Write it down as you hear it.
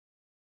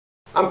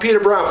I'm Peter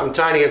Brown from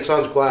Tiny &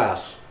 Sons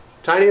Glass.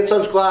 Tiny &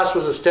 Sons Glass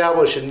was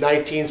established in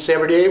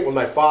 1978 when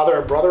my father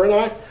and brother and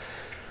I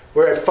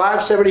were at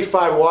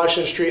 575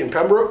 Washington Street in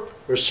Pembroke.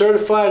 We're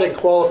certified and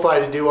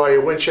qualified to do all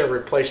your windshield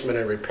replacement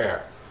and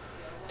repair.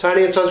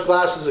 Tiny & Sons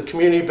Glass is a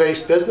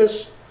community-based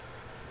business.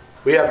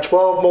 We have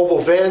 12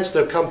 mobile vans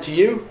that come to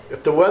you.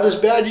 If the weather's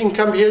bad, you can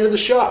come here to the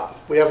shop.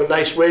 We have a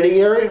nice waiting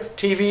area,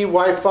 TV,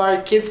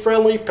 Wi-Fi,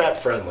 kid-friendly,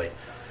 pet-friendly.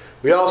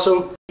 We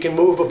also can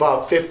move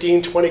about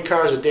 15-20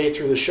 cars a day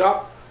through the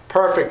shop.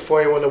 Perfect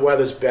for you when the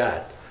weather's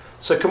bad.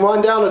 So come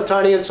on down to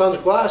Tiny & Sons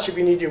Glass if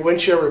you need your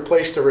windshield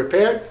replaced or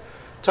repaired.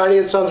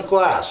 Tiny & Sons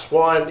Glass,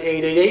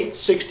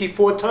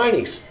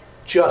 1-888-64-TINIES.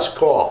 Just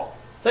call.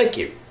 Thank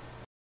you.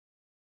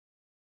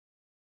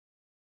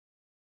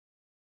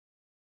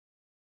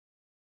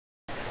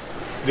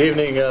 Good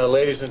evening,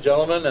 ladies and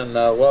gentlemen, and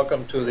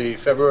welcome to the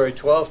February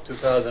 12th,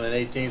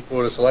 2018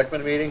 Board of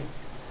Selectmen meeting.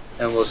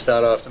 And we'll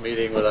start off the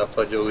meeting with our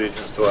Pledge of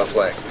Allegiance to our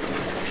flag.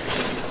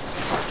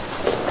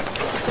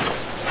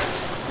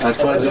 I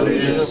pledge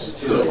allegiance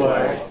to the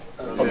flag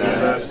of the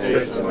United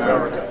States of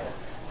America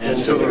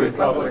and to the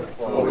republic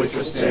for which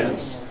it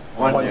stands,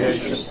 one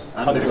nation,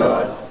 under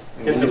God,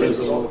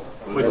 indivisible,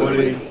 with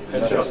liberty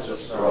and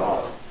justice for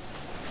all.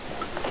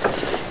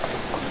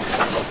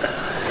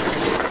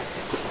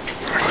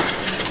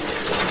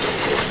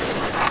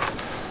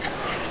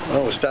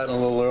 Well, we're starting a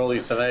little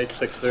early tonight,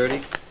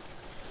 6:30.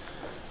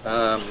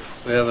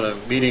 We're having a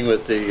meeting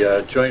with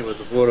the joint with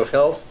the Board of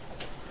Health,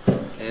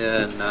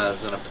 and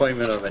there's an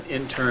appointment of an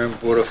interim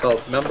Board of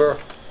Health member,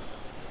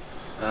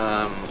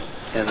 and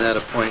that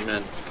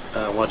appointment,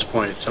 once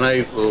appointed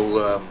tonight,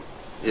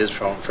 is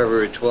from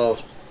February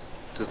 12th,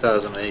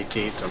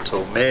 2018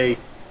 until May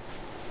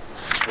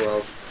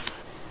 12th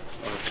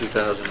of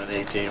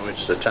 2018, which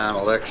is the town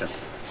election.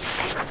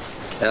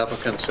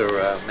 Applicants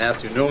are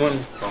Matthew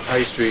Newman from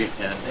High Street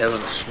and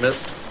Evan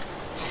Smith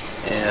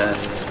and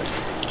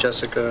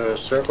Jessica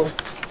Circle.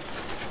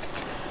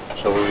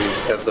 So we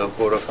have the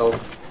Board of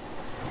Health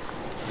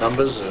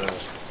numbers.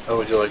 How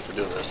would you like to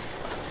do this?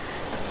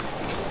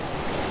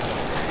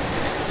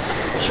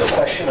 Is there a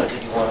question, or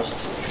did you want us to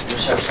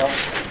introduce ourselves?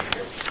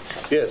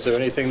 Yeah, is there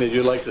anything that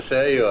you'd like to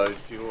say, or do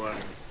you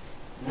want?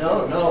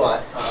 No,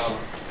 I'm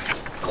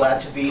glad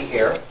to be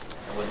here.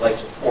 I would like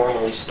to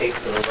formally state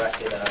for the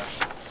record,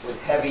 with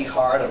heavy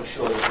heart, I'm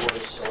sure the Board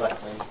of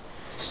Selectmen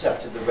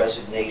accepted the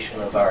resignation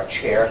of our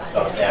chair,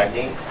 Donna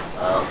Magny.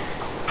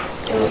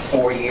 In the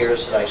 4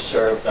 years that I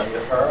served under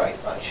her, I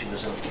thought she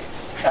was an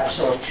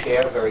excellent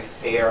chair, very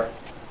fair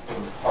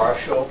and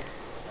impartial.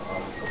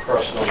 For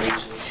personal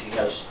reasons, she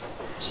has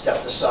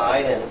stepped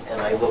aside,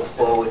 and I look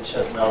forward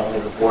to not only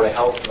the Board of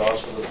Health, but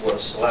also the Board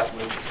of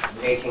Selectmen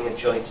making a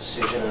joint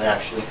decision and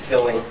actually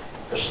filling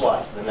her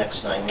slot for the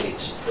next 9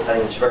 weeks. I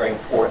think it's very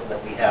important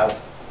that we have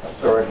a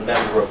third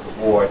member of the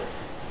board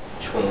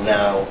between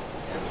now and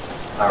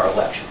our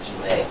elections in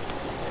May.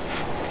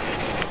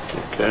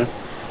 Okay.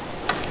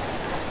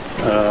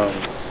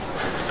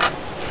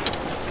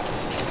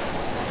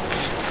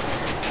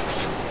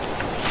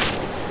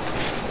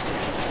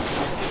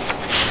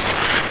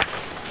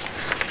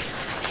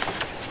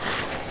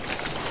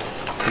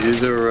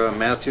 Is either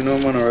Matthew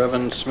Newman or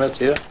Evan Smith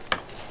here?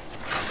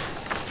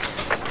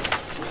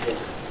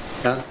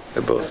 Huh?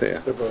 They're both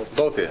here. They're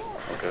both here.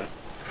 Okay.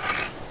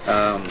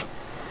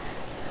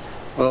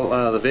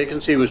 The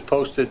vacancy was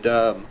posted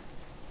on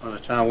the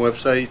town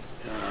website,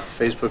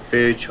 Facebook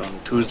page on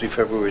Tuesday,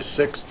 February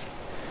 6th,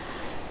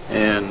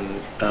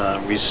 and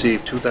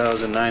received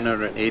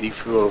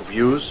 2,984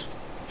 views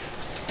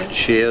and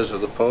shares of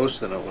the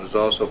post, and it was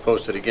also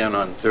posted again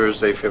on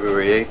Thursday,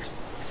 February 8th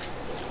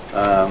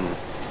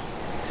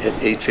at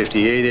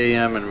 8:58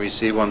 a.m. and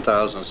received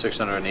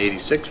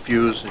 1,686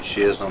 views and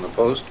shares on the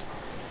post.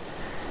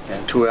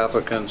 And 2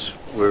 applicants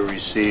were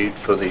received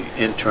for the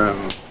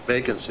interim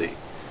vacancy.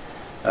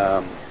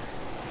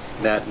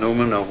 Matt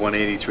Newman of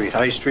 183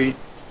 High Street.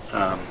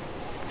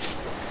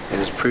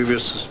 His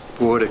previous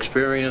board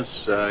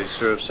experience, he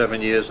served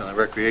 7 years on the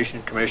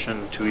Recreation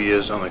Commission, 2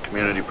 years on the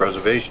Community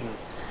Preservation,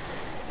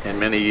 and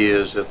many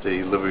years at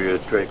the Olivia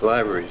Drake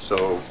Library.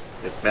 So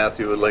if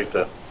Matthew would like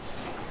to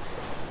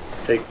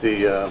take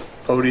the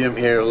podium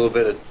here a little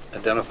bit,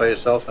 identify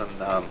yourself, and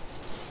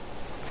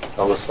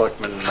tell the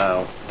selectmen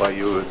why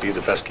you would be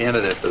the best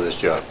candidate for this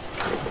job.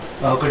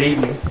 Well, good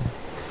evening.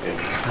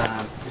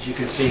 As you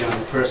can see on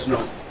a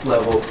personal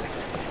level,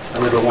 I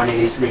live at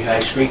 183 High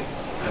Street.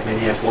 I've been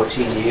here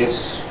 14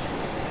 years.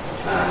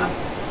 I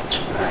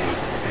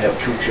have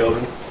 2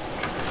 children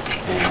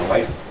and a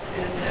wife,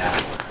 and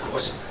of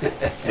course.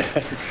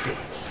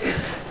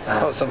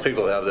 Well, some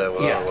people have that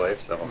without a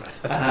wife. So.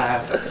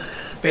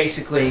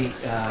 Basically,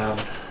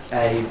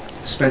 I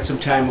spent some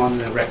time on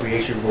the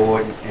Recreation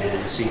Board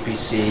and the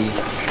CPC,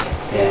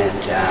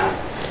 and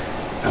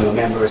I'm a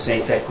member of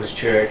St. Thecla's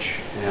Church,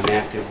 and I'm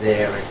active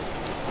there.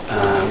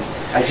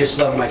 I just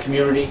love my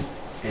community,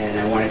 and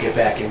I want to get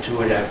back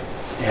into it. I've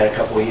had a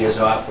couple of years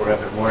off where I've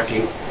been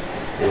working,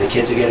 and the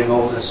kids are getting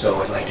older, so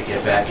I'd like to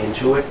get back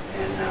into it.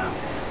 And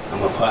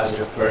I'm a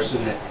positive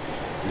person that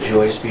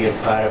enjoys being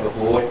part of a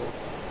board.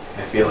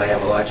 I feel I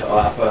have a lot to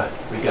offer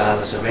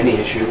regardless of any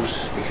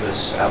issues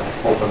because I'm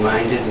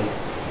open-minded and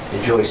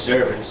enjoy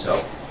serving,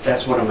 so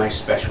that's one of my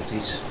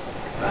specialties.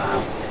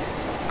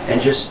 And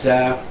just,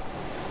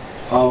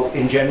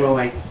 in general,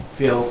 I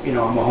feel,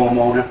 I'm a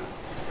homeowner,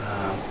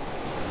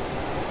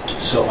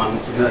 so I'm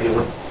familiar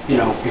with,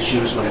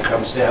 issues when it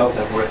comes to health.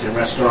 I've worked in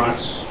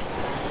restaurants,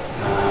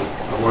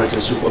 I've worked in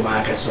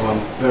supermarkets, so I'm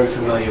very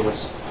familiar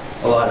with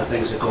a lot of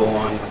things that go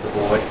on with the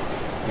board,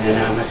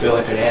 and I feel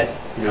I could add,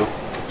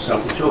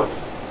 something to it.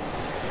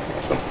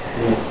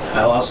 And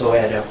I'll also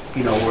add,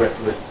 work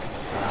with,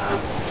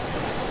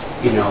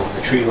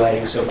 the tree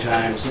lighting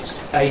sometimes.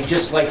 I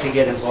just like to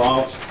get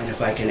involved, and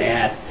if I can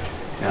add,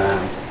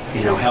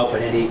 help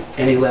at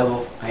any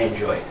level, I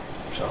enjoy it.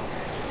 So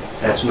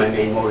that's my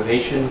main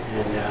motivation,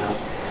 and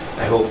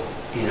I hope,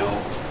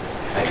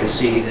 I can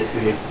see that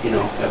we,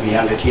 have a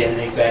younger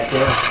candidate back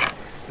there.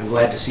 I'm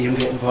glad to see him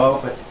get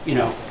involved, but,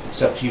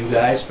 it's up to you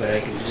guys, but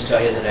I can just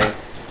tell you that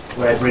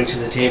what I bring to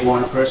the table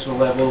on a personal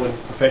level and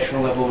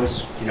professional level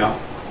is,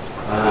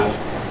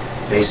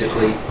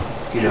 basically,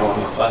 I'm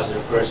a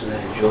positive person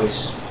that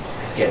enjoys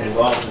getting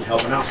involved and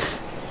helping out.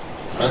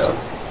 Awesome. So I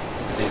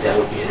think that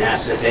would be an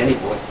asset to any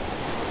board.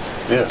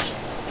 Yes.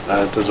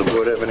 Does the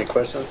board have any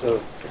questions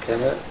of the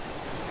candidate?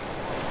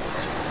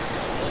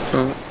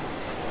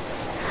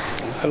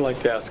 I'd like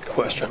to ask a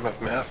question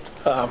of Matt.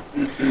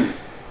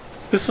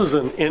 This is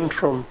an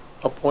interim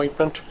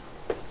appointment,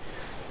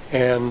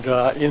 and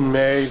in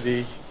May,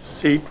 the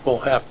seat will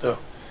have to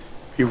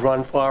be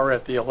run for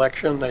at the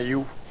election.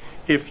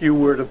 If you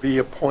were to be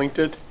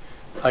appointed,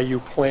 are you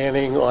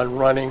planning on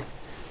running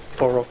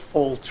for a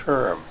full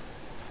term?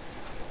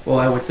 Well,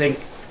 I would think,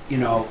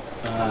 that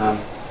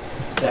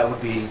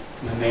would be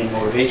my main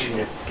motivation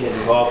to get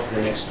involved for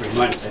the next 3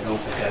 months. I don't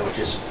think I would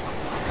just,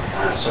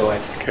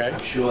 Okay.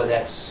 I'm sure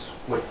that's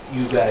what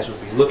you guys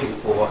would be looking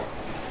for,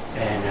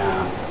 and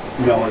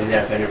knowing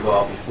that I've been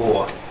involved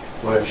before,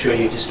 where I'm sure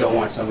you just don't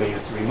want somebody for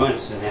 3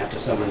 months, and after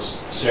someone's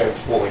served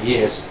 4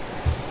 years,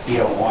 you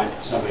don't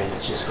want somebody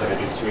that's just going to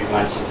do 3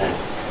 months and then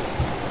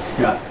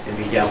and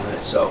be done with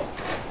it. So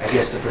I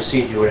guess the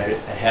procedure would, I'd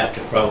have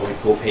to probably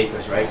pull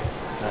papers, right?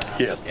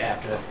 Yes.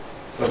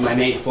 But my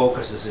main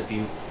focus is if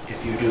you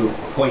do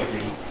appoint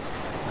me,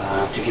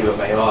 to give it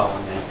my all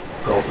and then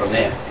go from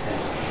there.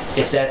 And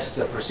if that's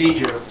the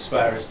procedure, as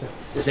far as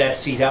is that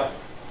seat up?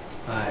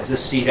 Is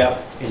this seat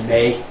up in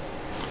May?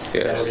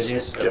 Is that what it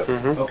is? Yep.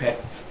 Okay.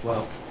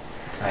 Well,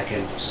 I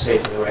can say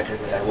for the record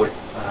that I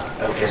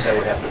guess I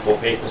would have to pull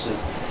papers and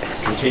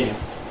continue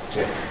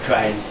to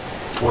try and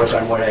work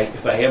on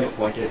if I am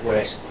appointed, what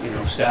I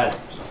started.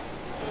 So.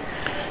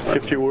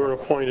 If you were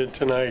appointed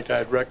tonight,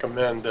 I'd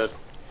recommend that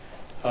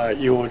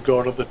you would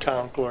go to the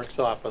town clerk's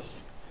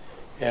office,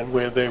 and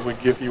where they would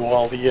give you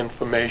all the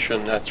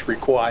information that's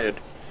required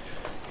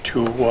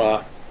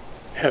to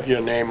have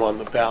your name on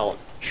the ballot,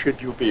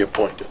 should you be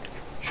appointed.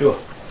 Sure.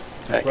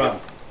 Thank you.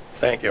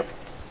 Thank you.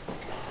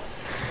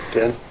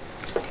 Dan?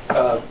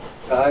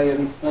 I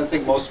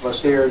think most of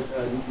us here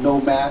know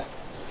Matt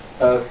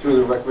through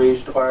the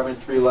Recreation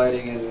Department, tree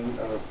lighting, and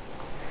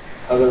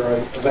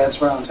other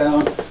events around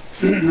town.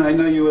 I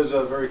know you as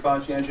a very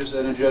conscientious,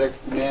 energetic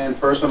man,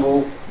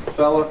 personable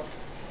fella,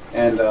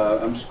 and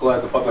I'm just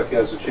glad the public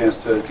has a chance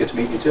to get to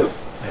meet you too.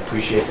 I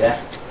appreciate that.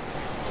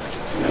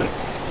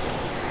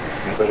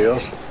 Anybody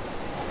else?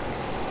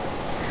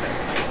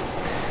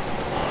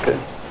 Okay.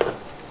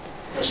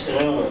 Mr.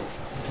 Newman,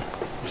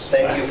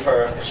 thank you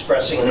for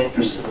expressing an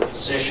interest in the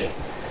position.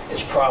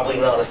 It's probably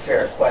not a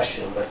fair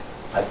question, but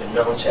I've been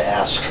known to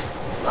ask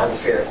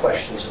unfair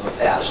questions in the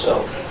past.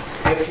 So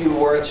if you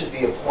were to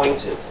be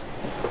appointed,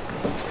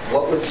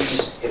 what would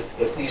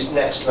if these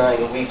next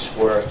 9 weeks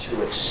were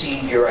to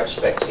exceed your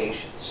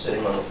expectations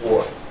sitting on the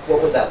board,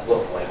 what would that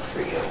look like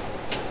for you?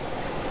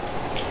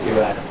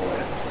 You're out of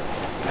order.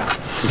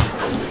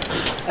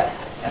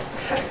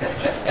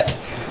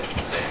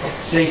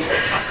 See,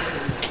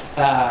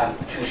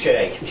 Touche.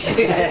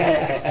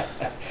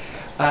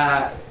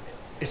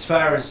 as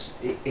far as,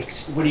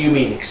 what do you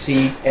mean,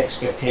 exceed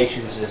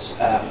expectations? Is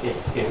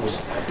it was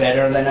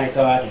better than I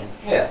thought? And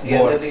Yeah, at the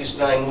end of these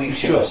 9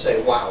 weeks, you would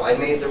say, wow, I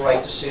made the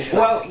right decision.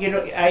 Well,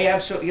 I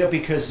absolutely,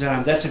 because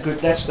that's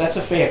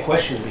a fair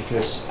question,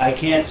 because I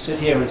can't sit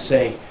here and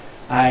say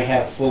I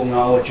have full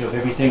knowledge of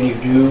everything you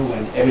do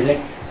and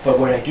everything, but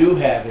what I do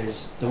have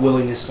is the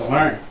willingness to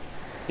learn.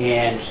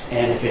 And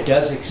if it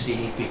does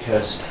exceed,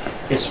 because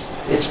it's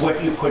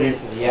what you put in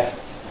for the effort.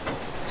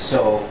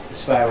 So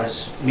as far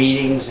as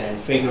meetings and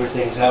figuring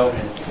things out,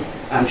 and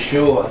I'm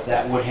sure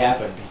that would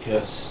happen,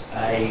 because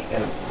I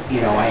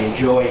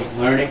enjoy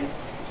learning,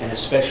 and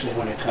especially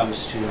when it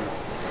comes to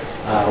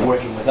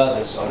working with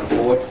others on a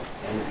board,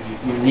 and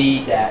you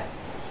need that.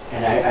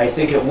 And I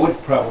think it would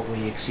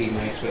probably exceed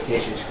my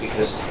expectations,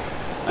 because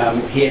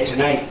I'm here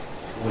tonight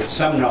with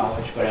some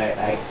knowledge, but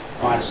I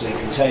honestly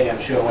can tell you,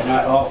 I'm sure we're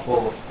not all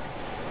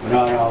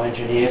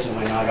engineers, and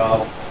we're not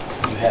all,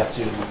 you have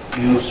to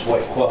use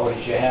what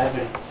qualities you have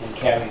and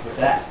carry with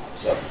that.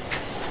 So,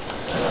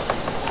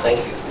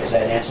 thank you. does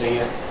that answer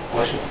you?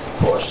 Motion. Of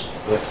course.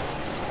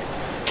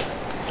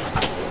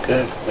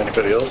 Okay,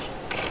 anybody else?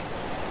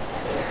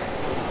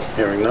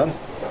 Hearing none,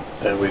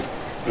 then we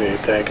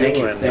thank you. Thank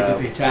you. And Thank you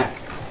for your time.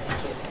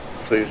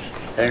 please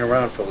hang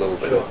around for a little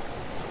bit.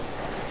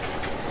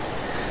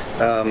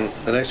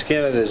 The next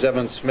candidate is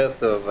Evan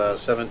Smith of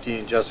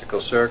 17 Jessica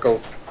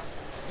Circle.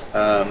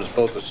 Is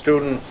both a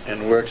student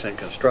and works in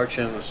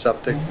construction,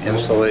 septic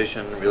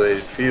installation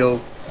related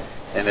field,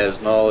 and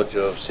has knowledge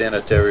of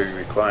sanitary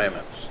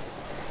requirements.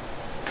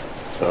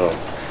 So,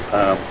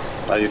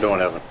 how you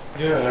doing, Evan?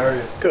 Good, how are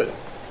you? Good.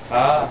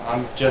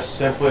 I'm just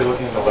simply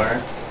looking to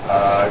learn,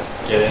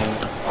 getting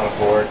on a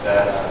board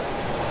that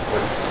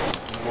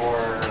with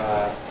more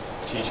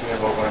teaching me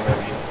about what I'm going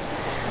to be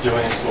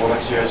doing in school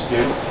next year as a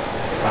student.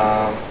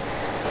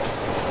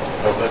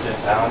 I've lived in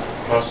town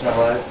most of my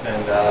life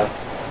and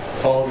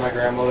followed my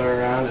grandmother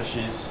around as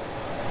she's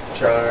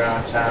traveling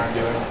around town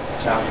doing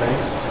town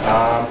things.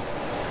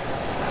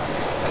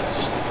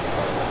 Just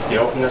the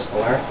openness to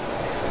learn,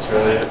 that's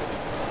really it.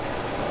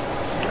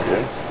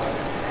 Okay.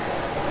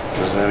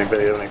 Does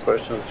anybody have any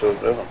questions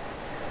of Evan?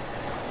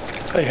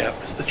 I have,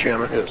 Mr.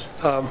 Chairman. Yes.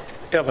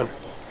 Evan,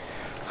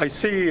 I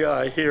see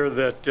here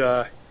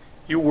that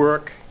you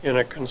work in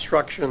a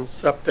construction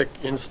septic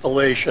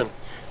installation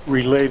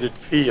related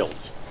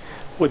fields.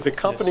 With the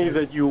company sir.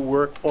 that you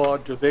work for,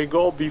 do they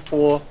go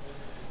before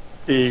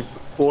the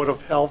Board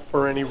of Health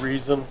for any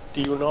reason?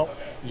 Do you know?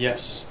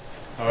 Yes.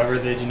 However,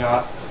 they do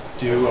not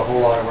do a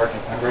whole lot of work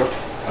in Pembroke.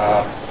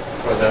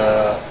 For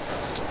the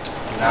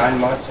 9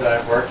 months that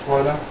I've worked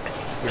for them,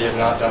 we have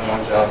not done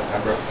one job in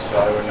Pembroke, so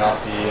I would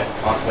not be in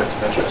conflict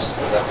of interest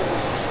with them.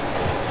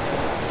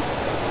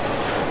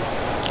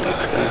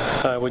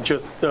 I would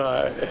just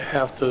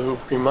have to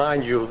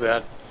remind you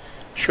that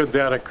should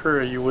that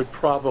occur, you would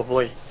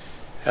probably,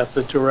 at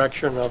the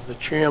direction of the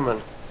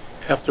chairman,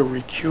 have to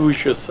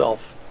recuse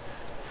yourself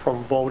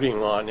from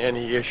voting on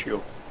any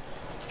issue,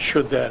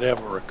 should that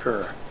ever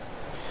occur.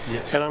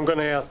 Yes. And I'm going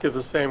to ask you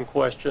the same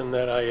question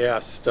that I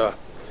asked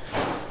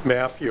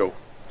Matthew.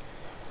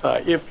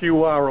 If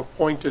you are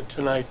appointed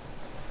tonight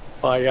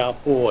by our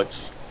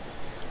boards,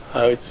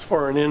 it's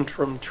for an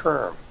interim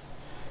term.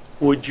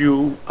 Are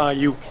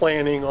you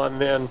planning on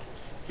then,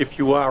 if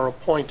you are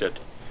appointed,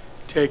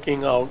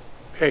 taking out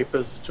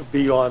papers to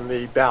be on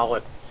the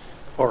ballot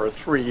for a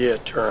 3-year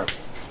term?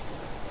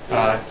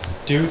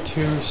 Due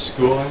to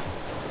schooling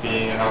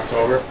being in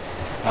October,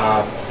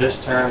 this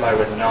term I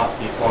would not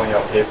be pulling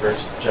out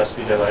papers just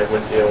because I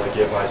wouldn't be able to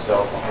give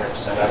myself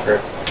 100%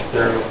 effort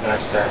through the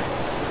next term.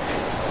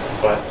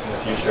 But in the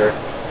future,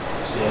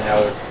 seeing how,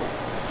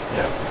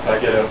 if I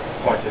get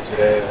appointed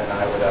today, then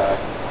I would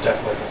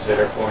definitely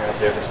consider pulling out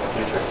papers in the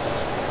future.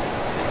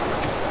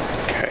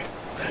 Okay,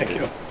 thank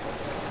you.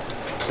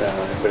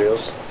 Anybody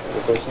else have a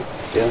question?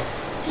 Yeah?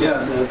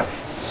 Yeah,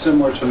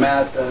 similar to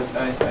Matt,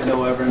 I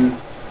know Evan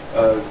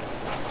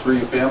through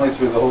your family,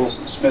 through the whole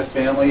Smith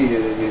family,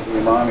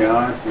 your mom, your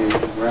aunt, your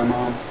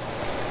grandmom.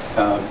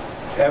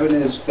 Evan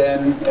has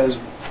been, as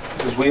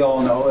we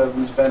all know,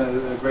 Evan's been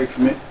a great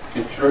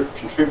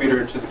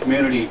contributor to the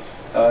community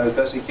as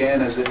best he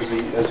can as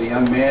a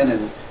young man,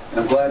 and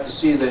I'm glad to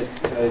see that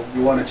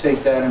you want to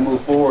take that and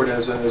move forward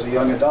as a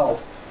young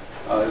adult.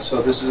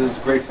 So this is a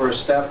great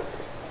first step,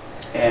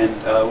 and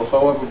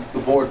however the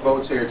board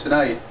votes here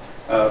tonight,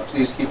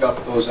 please keep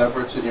up those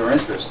efforts in your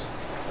interest.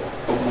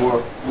 Hope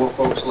more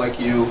folks like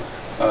you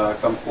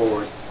come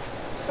forward.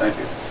 Thank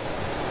you.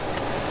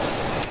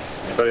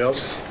 Anybody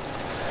else?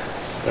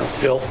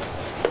 Bill?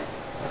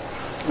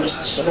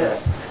 Mr.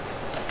 Smith,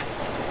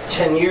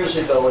 10 years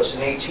ago as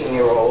an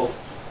 18-year-old,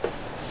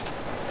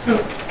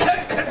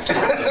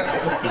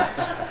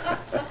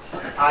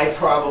 I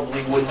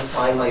probably wouldn't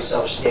find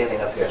myself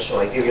standing up here, so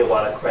I give you a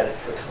lot of credit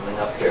for coming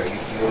up here.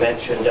 You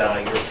mentioned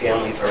your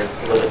family very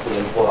politically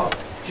involved.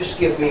 Just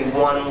give me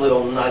one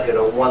little nugget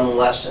or one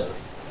lesson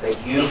that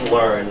you've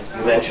learned.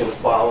 You mentioned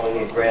following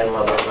your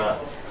grandmother around.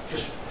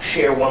 Just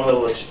share one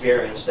little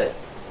experience that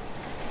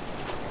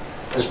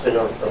has been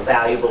a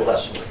valuable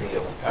lesson for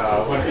you.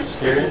 One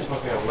experience, one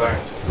thing I've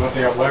learned. One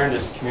thing I've learned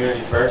is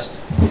community first.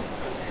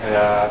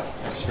 And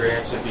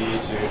experience would be to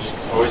just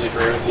always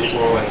agree with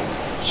people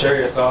and share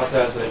your thoughts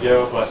as they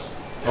go, but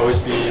always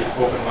be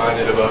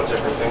open-minded about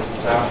different things in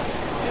town.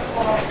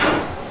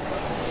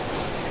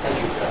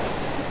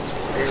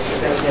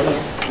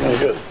 Very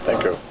good,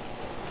 thank you.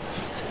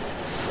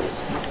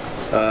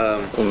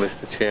 Well,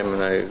 Mr.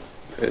 Chairman, I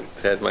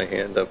had my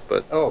hand up,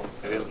 but Oh,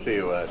 I didn't see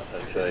you.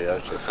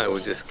 I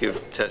would just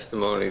give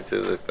testimony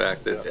to the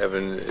fact that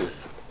Evan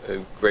is a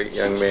great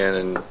young man,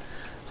 and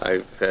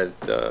I've had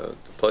the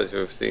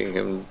pleasure of seeing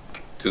him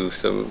do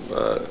some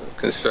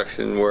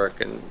construction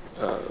work and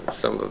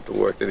some of the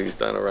work that he's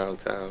done around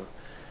town,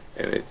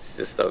 and it's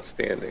just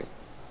outstanding.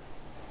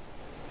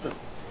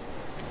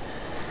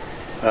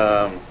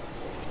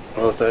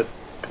 Well, that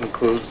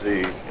concludes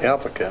the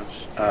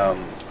applicants.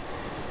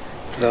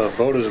 The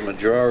vote is a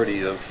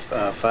majority of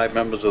 5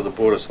 members of the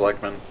Board of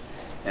Selectmen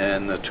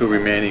and the 2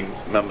 remaining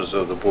members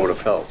of the Board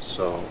of Health.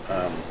 So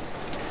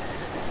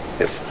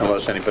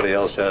Unless anybody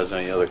else has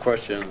any other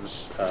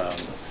questions, I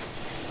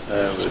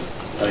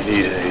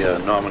need a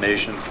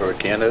nomination for a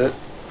candidate.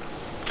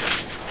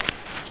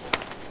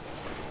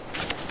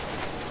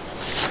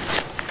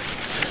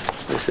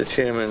 Mr.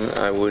 Chairman,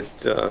 I would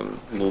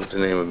move the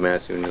name of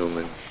Matthew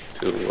Newman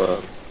to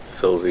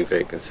fill the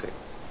vacancy.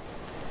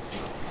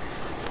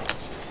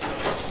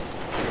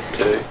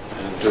 Okay,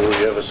 and do we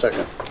have a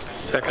second?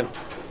 Second.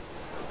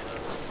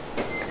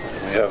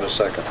 We have a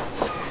second.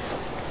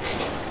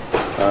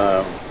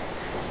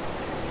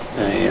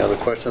 Any other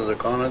questions or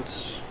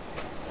comments?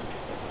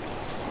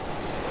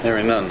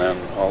 Hearing none, then.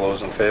 All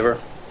those in favor?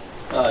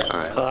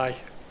 Aye. Aye.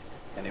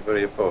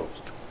 Anybody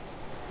opposed?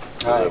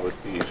 So that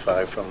would be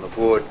 5 from the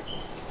board.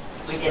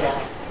 We did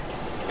aye.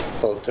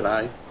 Both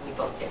deny? We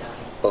both did aye.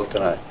 Both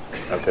deny.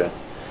 Okay.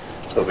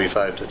 So it'll be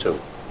 5-2.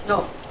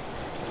 No,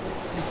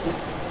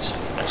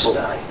 It's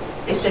aye.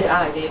 they said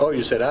aye. They- Oh,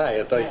 you said aye.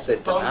 I thought you Yes,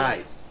 said both.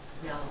 deny.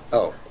 No.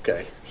 Oh,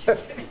 okay.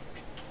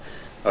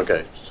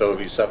 Okay, so it'll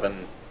be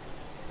 7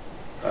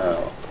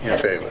 in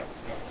favor.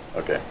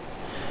 Okay.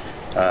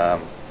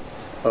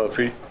 Well,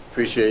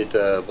 appreciate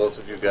both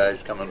of you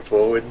guys coming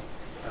forward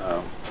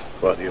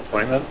for the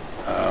appointment.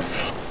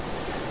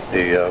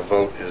 The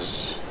vote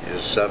is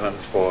 7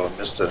 for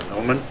Mr.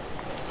 Newman,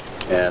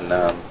 and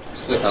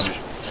 6.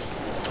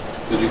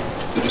 Did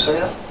you say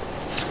that?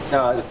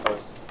 No, I was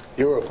opposed.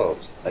 you were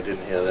opposed. I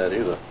didn't hear that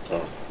either, so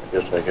I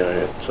guess I got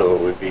it. So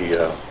it would be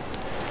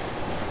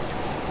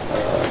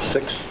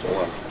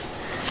 6-1.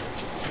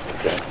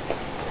 Okay.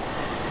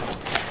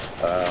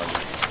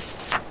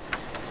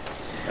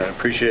 I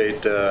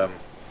appreciate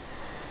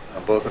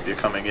both of you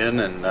coming in,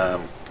 and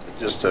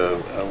just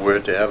a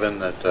word to Evan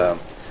that you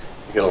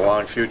got a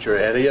long future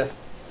ahead of you.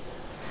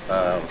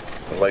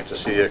 I'd like to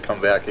see you come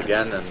back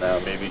again and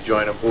maybe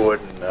join a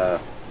board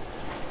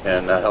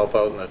and help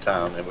out in the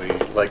town. And we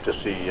like to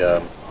see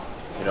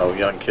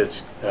young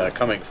kids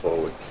coming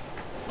forward.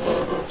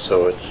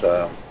 So it's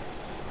a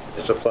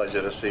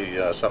pleasure to see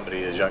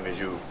somebody as young as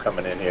you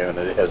coming in here and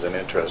that has an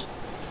interest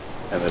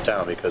in the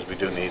town, because we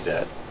do need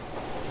that.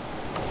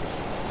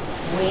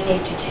 We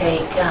need to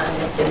take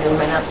Mr.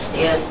 Newman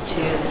upstairs to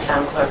the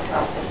town clerk's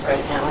office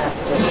right now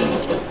after this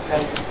meeting.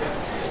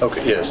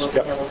 Okay, yes. And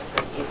we'll be able to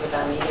proceed with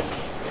our meeting,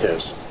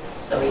 Yes,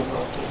 so he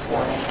will be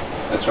sworn in.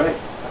 That's right.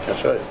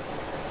 that's right.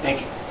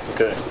 Thank you.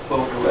 Okay. Look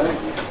forward to it.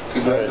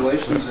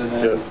 Congratulations and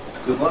Good.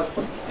 good luck.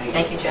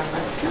 Thank you,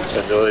 gentlemen.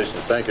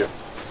 Congratulations. Thank you.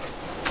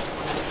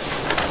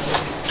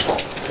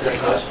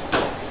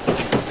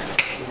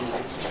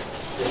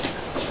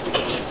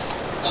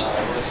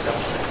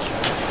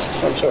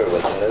 I'm sorry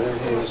about that. I didn't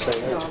hear you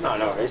say that.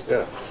 No worries.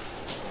 Yeah.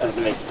 That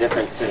makes a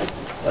difference when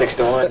it's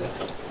 6-1.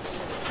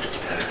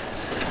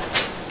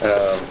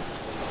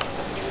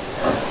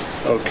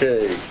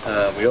 Okay,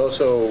 we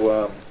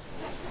also,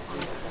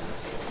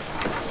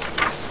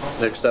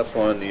 next up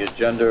on the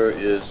agenda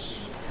is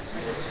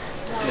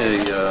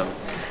a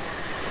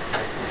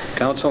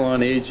Council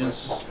on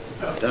Agents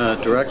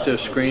Director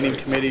Screening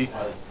Committee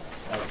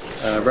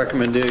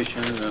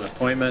recommendation and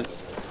appointment.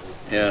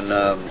 And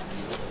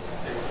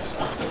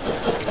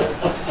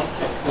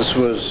this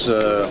was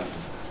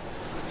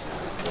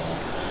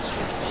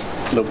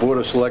the Board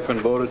of Selectmen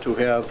voted to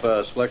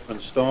have Selectman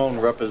Stone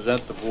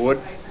represent the board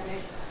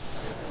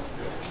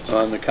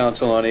on the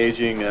Council on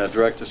Aging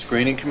Director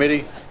Screening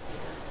Committee.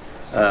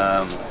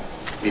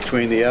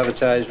 Between the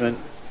advertisement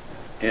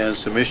and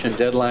submission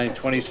deadline,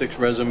 26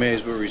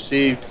 resumes were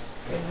received,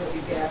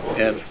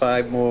 and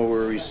 5 more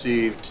were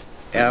received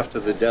after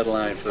the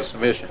deadline for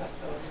submission.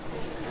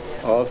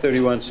 All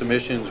 31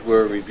 submissions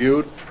were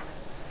reviewed,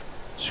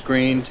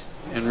 screened,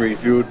 and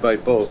reviewed by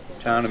both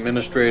the Town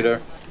Administrator,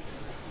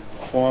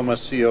 former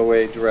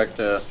COA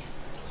Director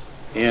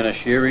Anna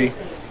Shea,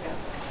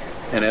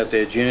 and at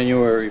their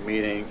January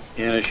meeting,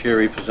 Anna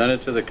Shea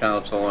presented to the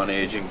Council on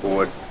Aging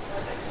Board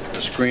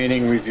the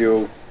screening,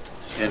 review,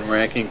 and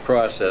ranking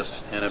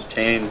process and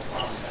obtained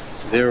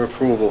their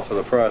approval for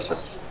the process.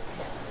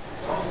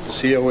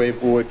 The COA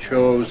Board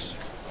chose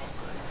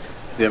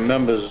their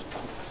members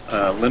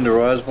Linda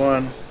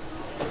Osborne,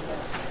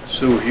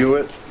 Sue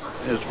Hewitt,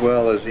 as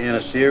well as Anna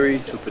Shea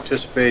to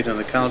participate in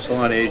the Council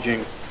on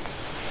Aging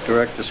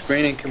Director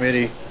Screening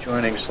Committee,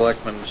 joining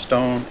Selectman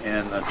Stone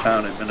and the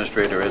Town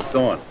Administrator Ed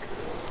Thorne.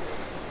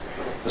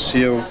 The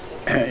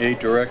COA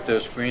Director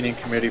Screening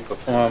Committee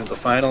performed the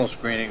final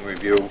screening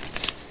review,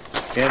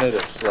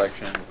 candidate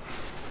selection,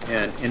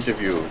 and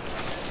interview.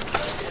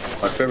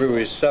 On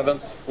February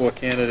 7th, 4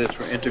 candidates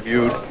were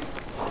interviewed.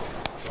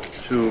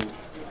 To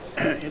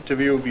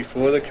interview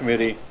before the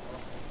committee,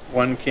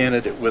 1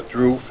 candidate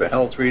withdrew for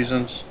health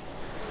reasons.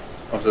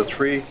 Of the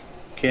 3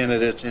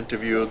 candidates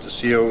interviewed,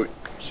 the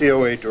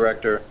COA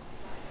Director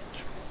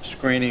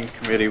Screening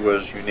Committee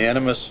was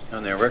unanimous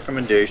on their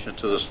recommendation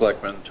to the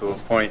Selectmen to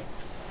appoint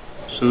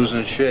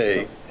Susan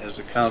Shea as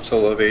the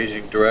Council of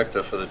Aging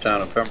Director for the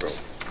Town of Pembroke.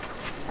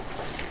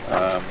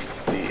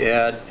 The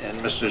ad and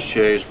Mrs.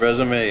 Shea's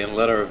resume and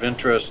letter of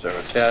interest are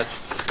attached,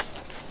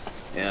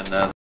 and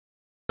this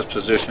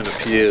position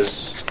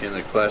appears in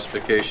the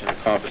classification and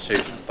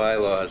compensation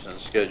bylaws in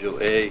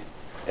Schedule A,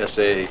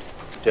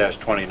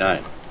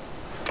 SA-29.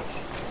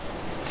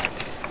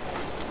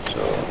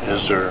 So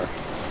is there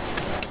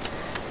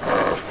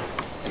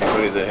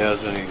anybody that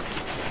has any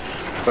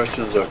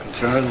questions or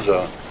concerns?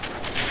 Or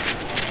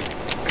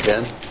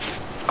Ben?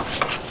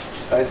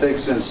 I think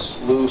since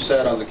Lou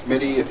sat on the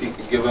committee, if he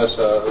could give us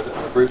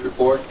a brief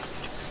report.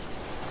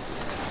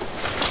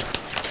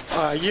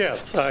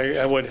 Yes,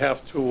 I would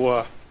have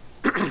to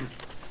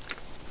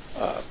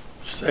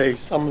say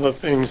some of the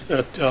things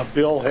that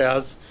Bill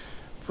has.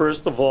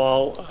 First of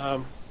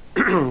all,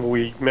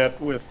 we met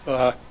with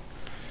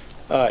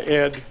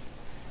Ed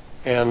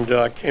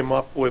and came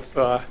up with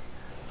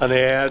an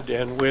ad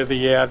and where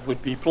the ad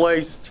would be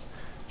placed,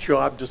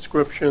 job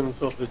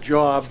descriptions of the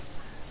job,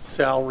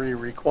 salary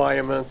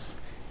requirements,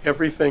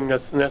 everything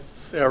that's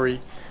necessary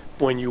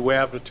when you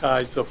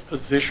advertise a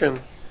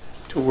position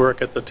to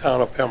work at the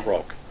town of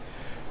Pembroke.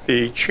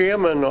 The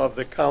chairman of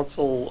the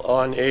Council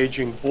on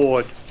Aging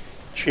Board,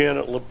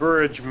 Janet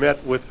LaBerge,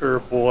 met with her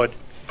board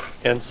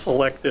and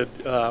selected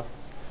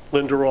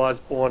Linda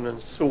Osborne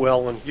and Sue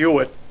Ellen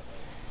Hewitt,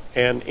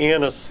 and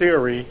Anna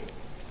Siri,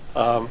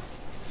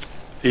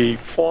 the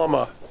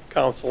former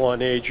Council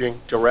on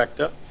Aging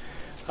director,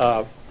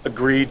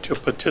 agreed to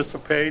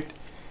participate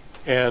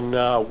and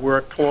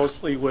work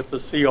closely with the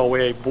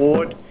COA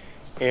board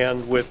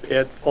and with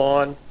Ed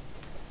Fawn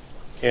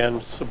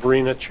and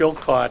Sabrina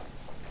Chilcott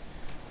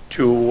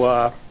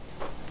to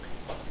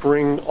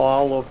bring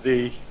all of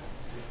the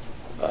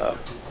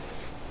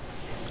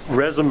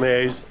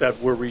resumes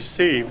that were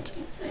received.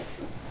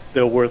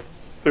 There were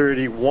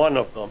 31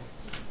 of them.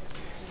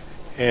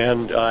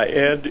 And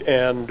Ed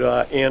and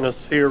Anna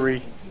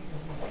Siri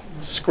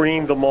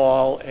screened them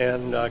all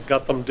and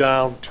got them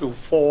down to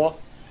 4.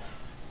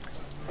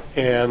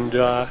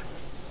 And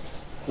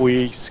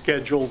we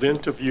scheduled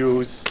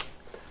interviews,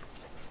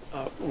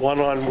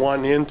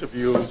 one-on-one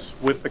interviews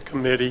with the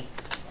committee.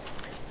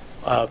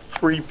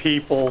 3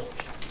 people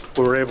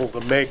were able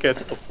to make it.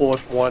 The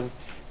 4th one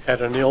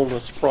had an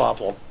illness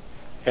problem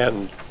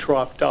and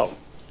dropped out.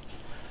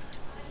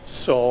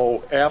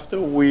 So after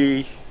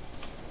we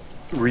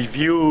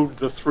reviewed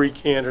the 3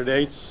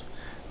 candidates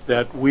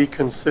that we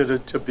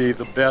considered to be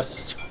the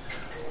best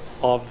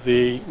of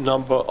the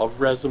number of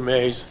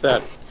resumes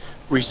that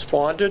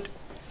responded,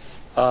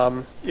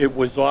 it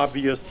was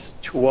obvious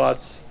to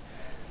us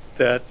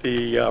that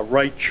the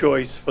right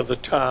choice for the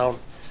town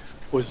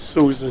was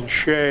Susan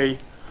Shea,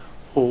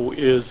 who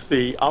is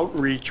the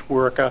outreach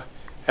worker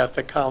at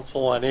the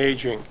Council on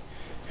Aging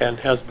and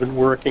has been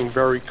working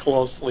very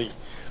closely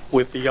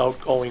with the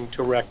outgoing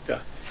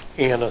director,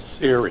 Anna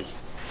Siri.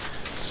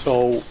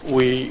 So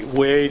we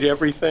weighed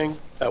everything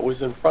that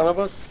was in front of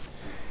us,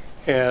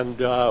 and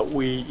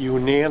we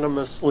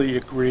unanimously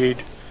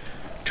agreed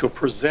to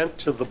present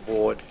to the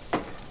board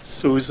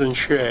Susan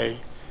Shea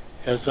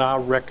as our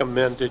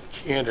recommended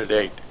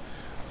candidate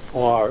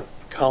for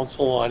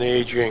Council on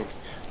Aging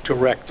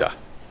Director.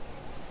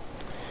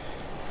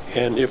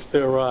 And if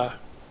there are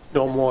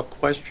no more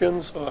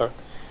questions or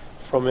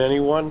from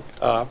anyone,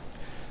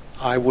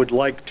 I would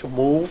like to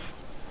move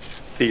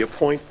the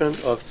appointment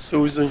of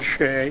Susan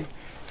Shea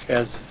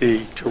as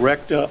the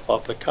Director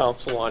of the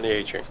Council on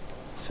Aging.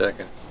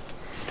 Second.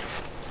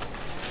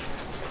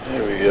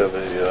 Here we have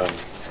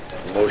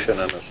a motion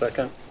and a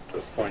second to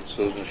appoint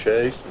Susan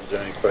Shea. Is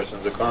there any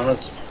questions or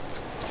comments?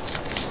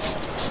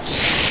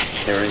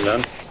 Hearing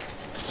none.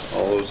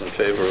 All those in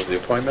favor of the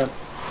appointment,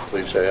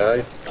 please say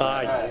aye.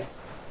 Aye.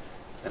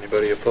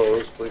 Anybody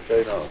opposed, please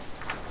say no.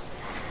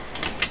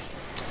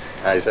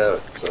 Ayes have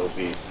it, so it'll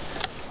be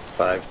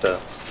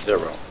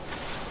 5-0.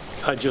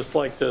 I'd just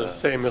like to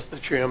say,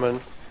 Mr.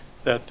 Chairman,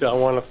 that I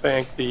want to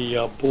thank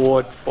the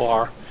board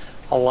for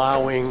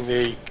allowing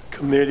the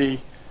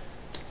committee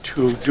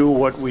to do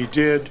what we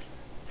did,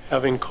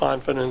 having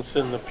confidence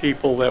in the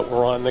people that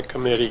were on the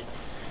committee.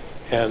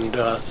 And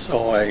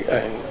so I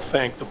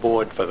thank the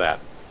board for that.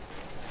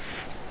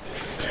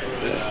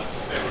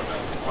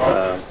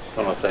 I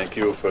want to thank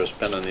you for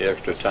spending the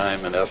extra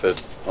time and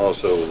effort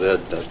also with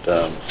Ed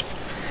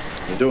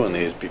in doing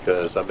these,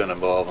 because I've been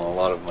involved in a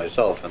lot of them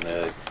myself, and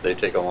they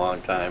take a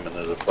long time, and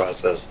there's a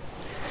process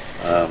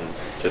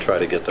to try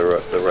to get the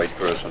right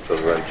person for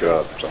the right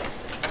job. So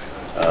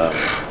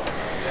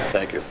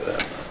thank you for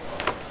that.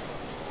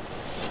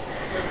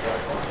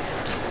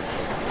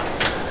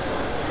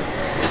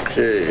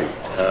 Okay,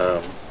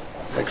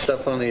 next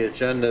up on the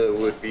agenda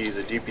would be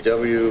the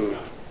DPW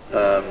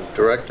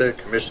Director,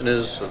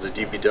 Commissioners of the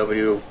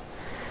DPW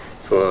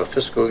for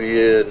fiscal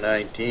year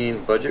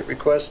 19 budget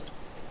request.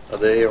 Are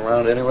they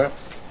around anywhere?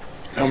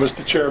 Now,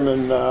 Mr.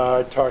 Chairman,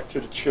 I talked to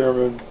the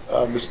chairman,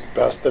 Mr.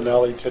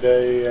 Bastinelli,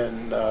 today,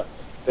 and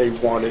they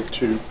wanted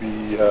to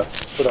be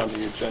put on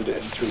the agenda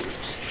in 2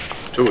 weeks.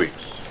 2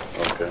 weeks,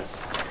 okay.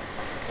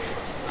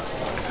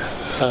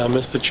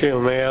 Mr.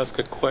 Chairman, may I ask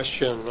a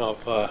question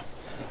of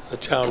the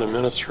town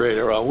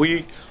administrator? Are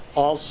we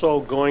also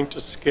going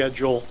to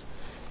schedule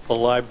the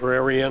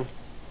librarian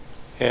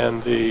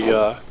and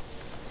the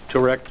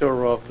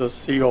director of the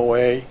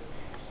COA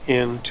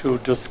in to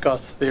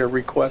discuss their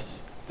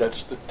requests?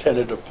 That's the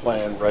tentative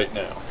plan right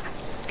now.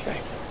 Okay.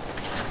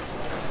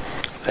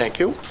 Thank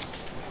you.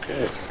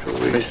 Okay.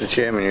 Mr.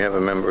 Chairman, you have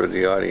a member of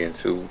the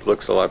audience who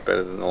looks a lot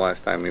better than the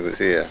last time he was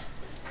here.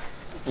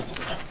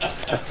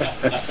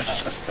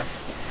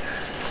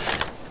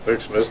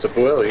 Which, Mr.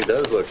 Boyle, he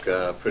does look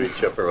pretty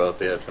chipper out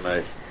there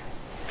tonight.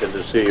 Good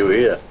to see you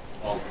here.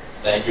 Well,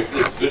 thank you.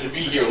 It's good to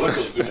be here,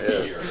 literally good to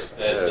be here.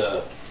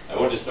 Yes. I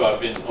want to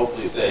stop in and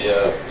hopefully say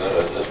a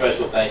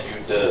special thank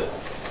you to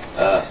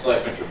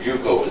Selectman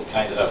Tribuco, who was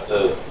kind enough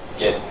to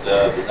get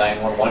the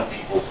 911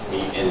 people to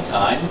me in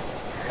time.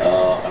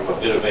 I'm a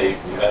bit of a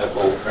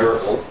medical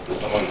miracle for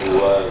someone who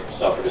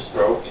suffered a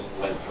stroke and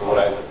went through what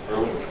I went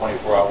through, and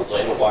 24 hours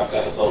later walked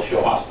out of South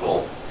Shore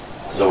Hospital.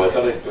 So I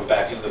thought I'd go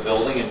back into the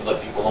building and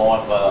let people know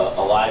I'm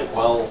alive,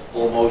 well,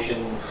 full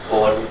motion,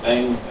 full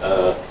everything.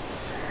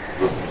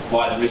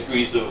 Why the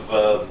mysteries of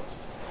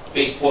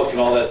Facebook and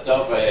all that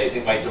stuff, I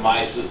think my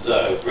demise was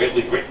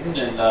greatly written,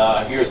 and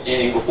I'm here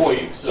standing before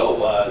you. So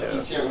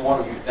each and every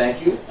one of you,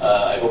 thank you.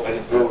 I hope I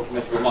didn't throw too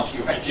much of a monkey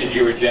wrench into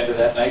your agenda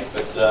that night,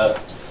 but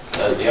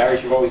as the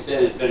Irish have always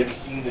said, it's better to be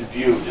seen than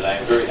viewed, and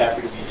I'm very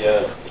happy to be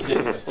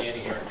sitting or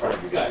standing here in front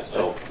of you guys.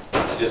 So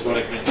I just want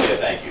to come and say a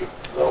thank you.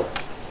 So.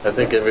 I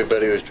think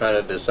everybody was trying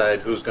to decide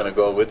who's going to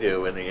go with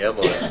you in the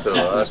ambulance to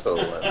the hospital.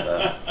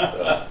 And,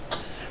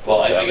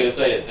 well, I got to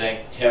tell you, thank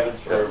heavens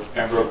for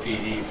Pembroke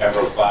PD,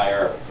 Pembroke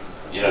Fire,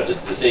 you know,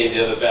 to say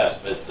they're the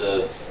best, but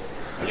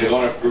when you're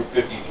going up Route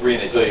 53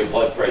 and they tell you your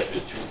blood pressure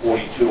is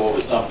 242 over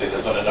something,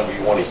 that's not a number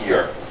you want to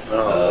hear.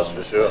 No, that's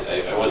for sure.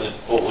 I wasn't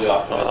totally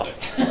optimistic.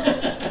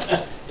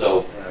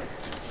 So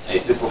I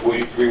sit before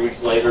you 3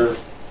 weeks later,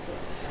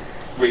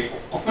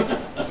 grateful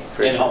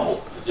and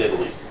humble, to say the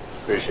least.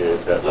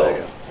 Appreciate that.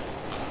 So,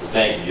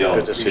 thank you, Joe.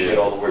 Good to see Appreciate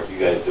you. all the work you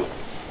guys do.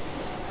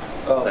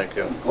 Well, Thank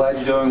you. I'm glad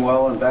you're doing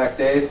well and back,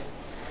 Dave.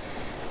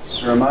 Just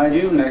to remind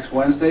you, next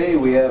Wednesday,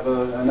 we have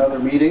another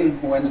meeting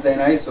Wednesday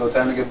night, so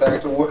time to get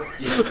back to work.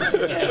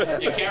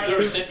 Yeah, Karen's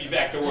already sent me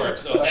back to work,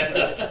 so that's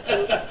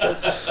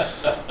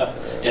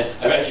yeah,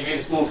 I've actually made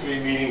a school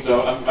committee meeting,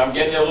 so I'm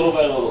getting there little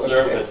by little,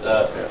 sir, Okay.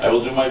 but I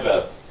will do my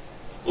best.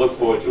 Look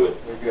forward to it.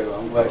 Very good.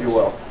 I'm glad you're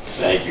well.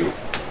 Thank you.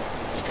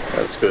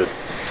 That's good.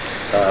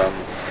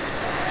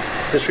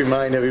 Just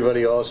remind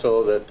everybody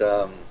also that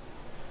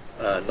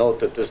note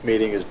that this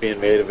meeting is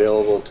being made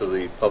available to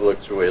the public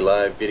through a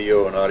live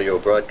video and audio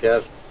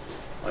broadcast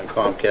on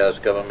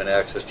Comcast Government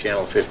Access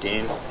Channel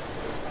 15,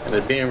 and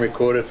is being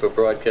recorded for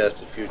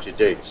broadcast at future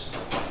dates.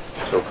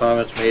 So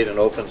comments made in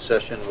open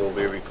session will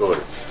be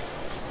recorded.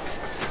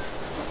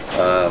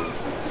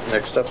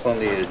 Next up on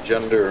the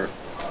agenda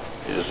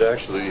is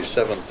actually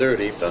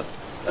 7:30, but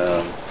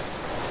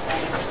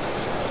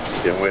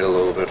you can wait a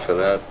little bit for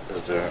that.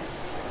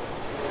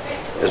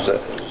 Is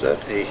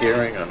that a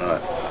hearing or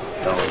not?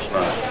 No, it's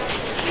not.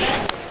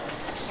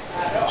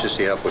 Just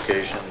the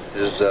application.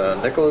 Is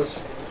Nicholas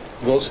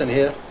Wilson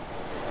here?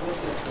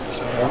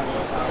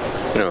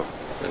 No.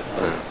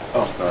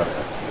 Oh, not.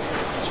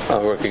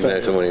 I'll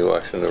recognize him when he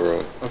walks in the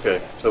room.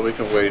 Okay, so we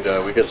can wait.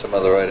 We got some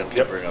other items to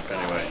Yep. bring up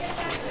anyway.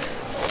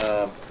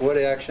 Board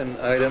action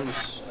items.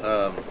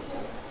 So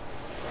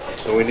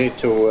we need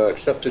to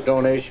accept a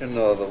donation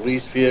of a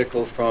leased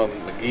vehicle from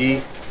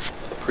McGee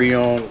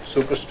Pre-Owned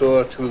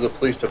Superstore to the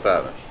police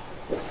department.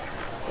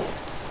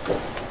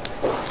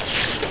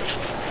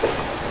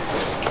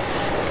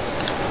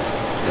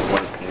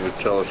 Can you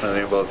tell us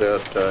anything about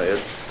that,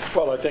 Ed?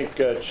 Well, I think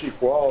Chief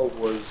Wall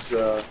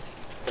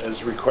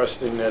is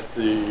requesting that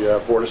the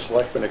Board of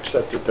Selectmen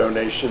accept a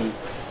donation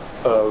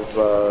of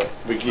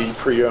McGee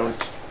Pre-Owned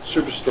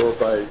Superstore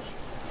by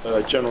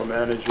General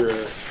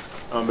Manager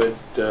Ahmed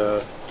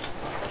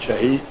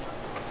Shahid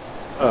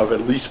of a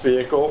leased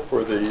vehicle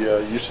for the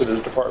use of the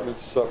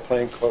department's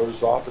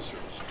plainclothes officers.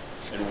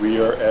 And we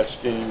are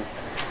asking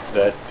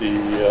that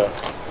the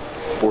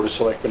Board of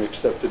Selectmen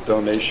accept the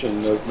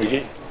donation of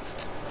McGee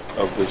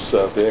of this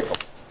vehicle.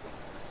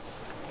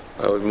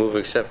 I would move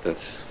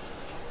acceptance.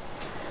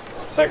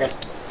 Second.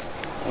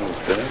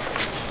 Okay.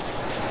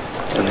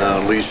 And now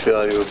lease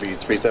value would be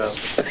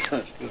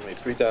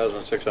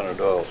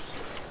 $3,600.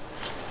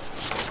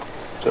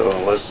 So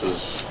unless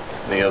there's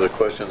any other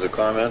questions or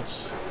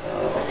comments,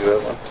 you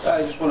have one?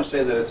 I just want to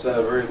say that it's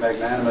very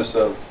magnanimous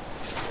of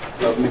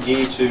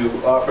McGee to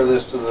offer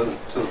this to the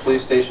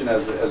police station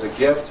as a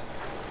gift.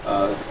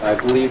 I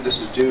believe this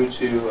is due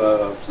to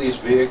a police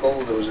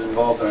vehicle that was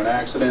involved in an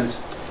accident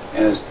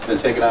and has been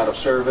taken out of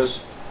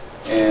service.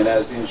 And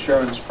as the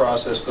insurance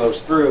process goes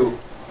through,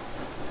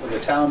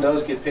 the town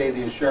does get paid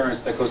the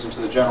insurance that goes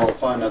into the general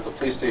fund, not the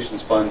police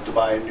station's fund, to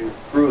buy a new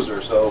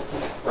cruiser. So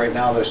right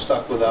now they're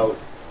stuck without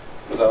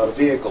a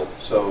vehicle.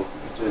 So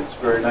it's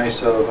very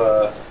nice of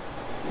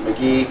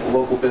McGee, a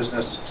local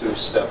business, to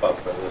step up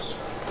for this.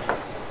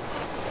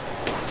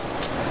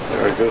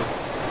 Very good.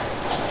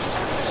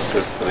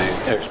 Good for the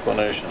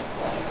explanation.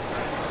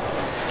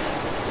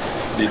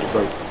 Need a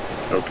vote.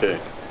 Okay.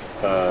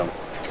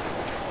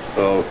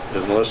 So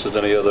unless there's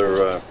any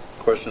other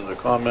questions or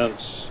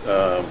comments,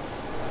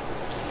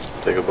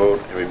 Take a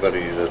vote.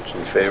 Everybody that's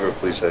in favor,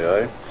 please say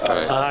aye.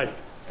 Aye.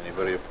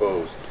 Anybody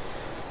opposed?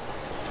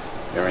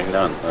 Hearing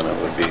none, then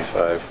it would be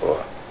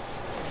 5-4,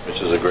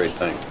 which is a great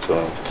thing.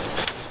 So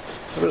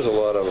there was a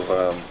lot of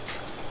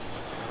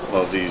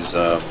these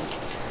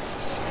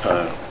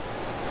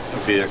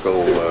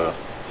vehicle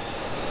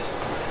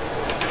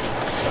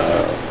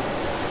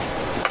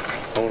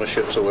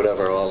ownerships or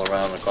whatever all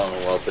around the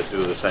Commonwealth that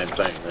do the same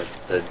thing,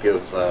 that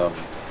give a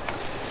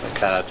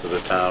car to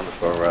the town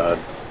for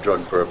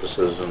drug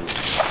purposes, and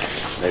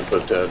they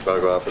put their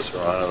drug officer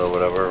on it or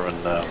whatever,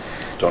 and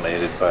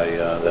donated by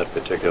that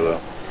particular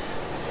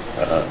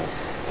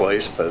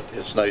place. But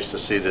it's nice to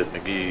see that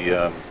McGee,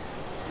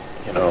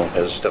 you know,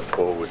 has stepped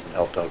forward and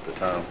helped out the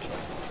town. So.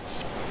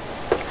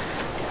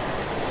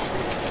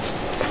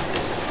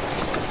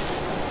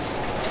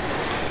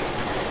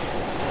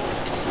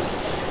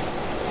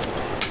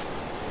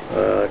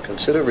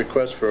 Consider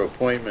request for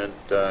appointment,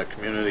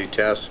 Community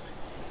Task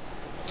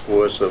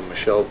Force of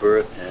Michelle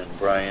Burt and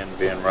Brian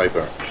Van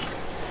Riper.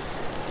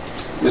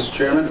 Mr.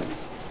 Chairman,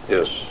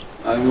 Yes.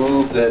 I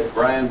move that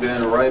Brian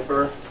Van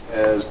Riper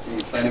as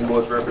the planning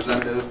board's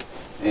representative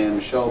and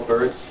Michelle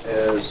Burt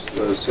as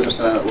the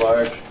citizen at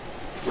large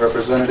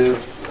representative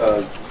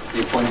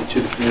be appointed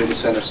to the Community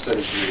Center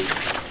Study Committee.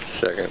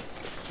 Second.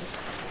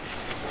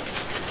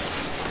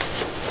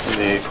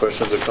 Any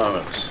questions or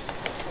comments?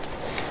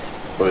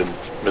 Would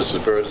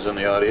Mrs. Burt is in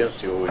the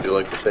audience. Would you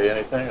like to say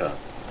anything? No,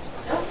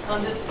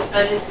 I'm just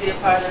excited to be a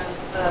part of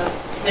the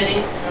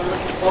committee. I'm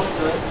looking forward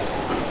to it.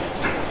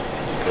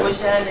 I wish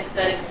I had an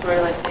exciting story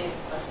like Dave,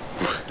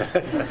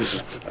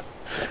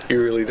 but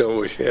You really don't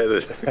wish you had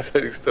an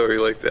exciting story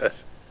like that.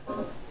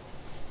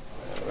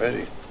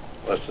 Alrighty.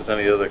 Unless there's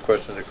any other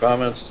questions or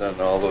comments, then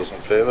all those in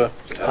favor?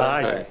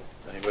 Aye.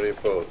 Anybody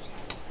opposed?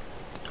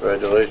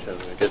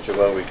 Congratulations. We get you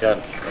while we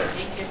can.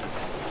 thank you.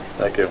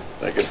 Thank you.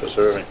 Thank you for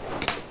serving.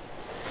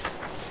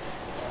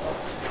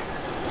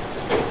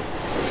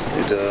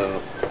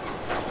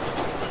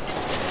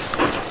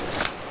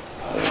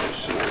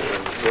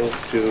 Vote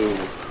to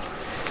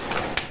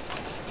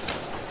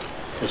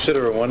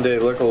consider a one-day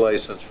liquor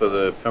license for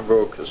the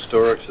Pembroke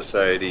Historic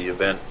Society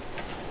event,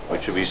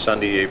 which will be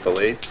Sunday, April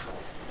 8th,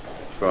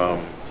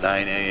 from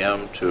 9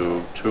 a.m.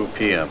 to 2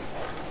 p.m.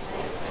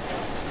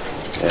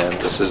 And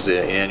this is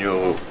their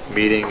annual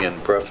meeting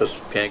and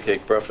breakfast,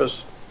 pancake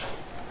breakfast.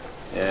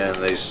 And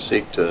they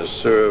seek to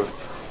serve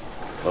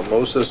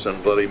mimosas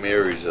and Bloody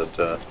Marys at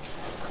the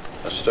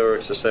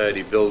Historic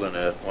Society building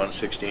at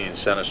 116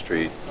 Center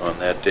Street on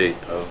that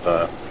date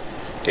of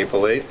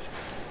April 8th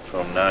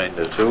from 9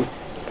 to 2.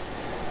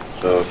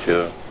 So if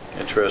you're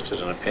interested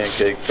in a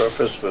pancake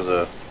breakfast with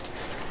a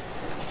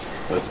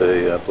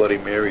Bloody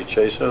Mary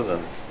chaser,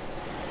 then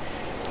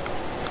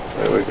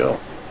there we go.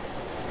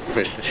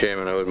 Mr.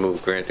 Chairman, I would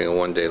move granting a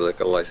one-day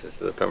liquor license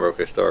to the Pembroke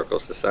Historical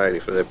Society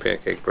for their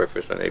pancake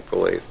breakfast on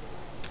April 8th.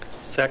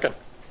 Second.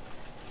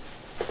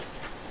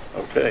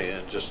 Okay,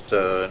 and just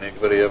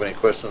anybody have any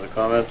questions or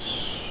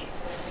comments?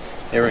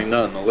 Hearing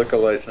none, the liquor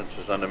license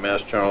is under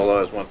Mass General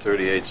Laws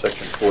 138,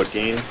 Section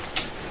 14,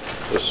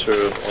 to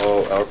serve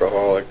all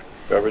alcoholic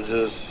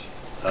beverages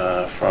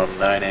from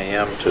 9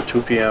 a.m. to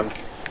 2 p.m.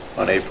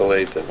 on April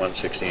 8th at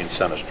 116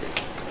 Center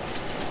Street.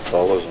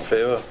 All those in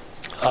favor?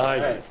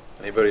 Aye.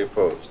 Anybody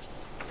opposed?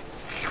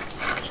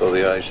 So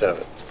the ayes have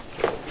it.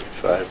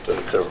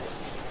 5-0.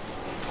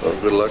 So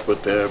good luck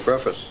with their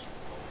breakfast.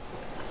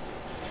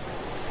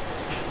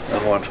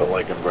 I'm one for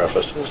liking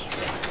breakfasts.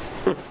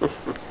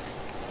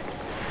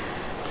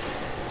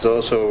 It's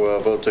also a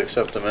vote to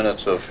accept the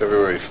minutes of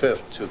February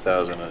 5th,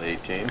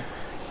 2018.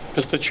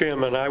 Mr.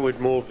 Chairman, I would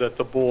move that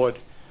the board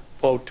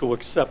vote to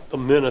accept the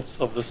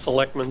minutes of the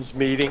Selectmen's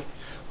meeting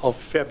of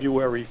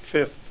February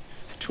 5th,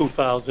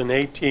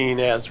 2018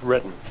 as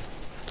written.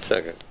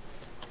 Second.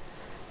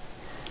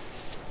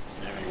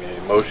 Having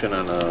a motion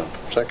and a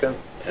second.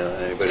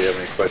 Anybody have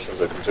any questions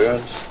or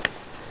concerns?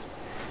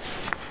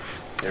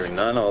 Hearing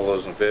none, all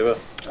those in favor?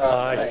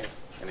 Aye.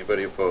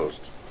 Anybody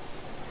opposed?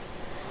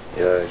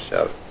 The ayes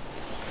have it.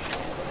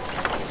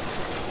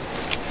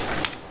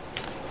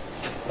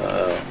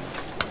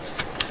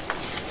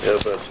 You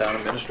have a town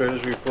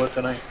administrator's report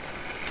tonight?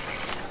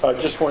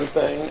 Just one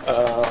thing,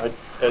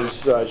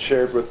 as I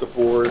shared with the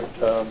board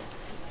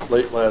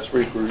late last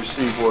week, we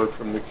received word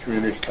from the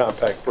Community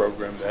Compact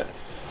Program that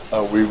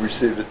we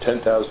received a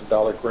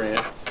 $10,000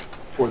 grant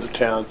for the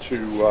town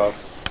to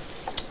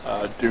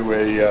do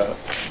a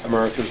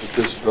Americans with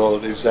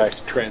Disabilities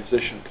Act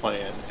transition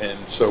plan. And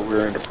so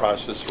we're in the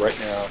process right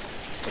now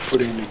of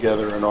putting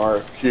together an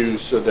RFQ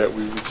so that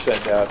we would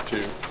send out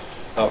to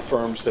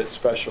firms that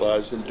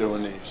specialize in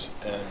doing these,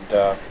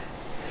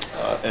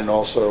 and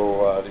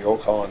also the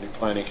Old Colony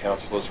Planning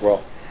Council as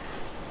well.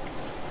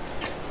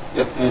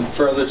 Yep, and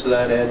further to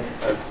that, Ed,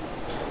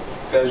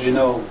 as you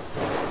know,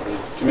 the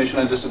Commission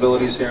on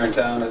Disabilities here in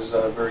town is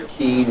very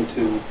keen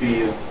to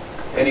be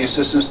of any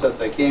assistance that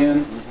they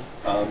can.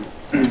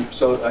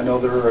 So I know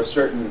there are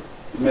certain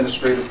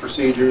administrative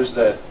procedures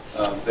that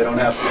they don't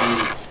have to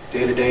be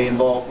day-to-day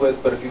involved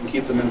with, but if you can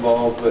keep them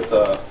involved with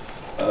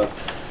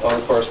all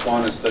the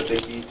correspondence that they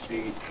need to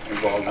be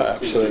involved with.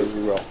 Absolutely,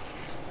 we will.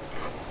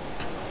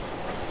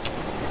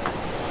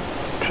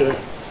 Okay.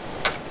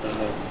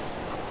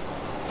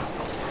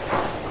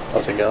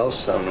 Nothing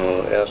else? I'm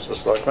going to ask the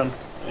selectmen.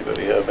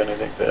 Anybody have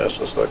anything to ask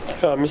the selectmen?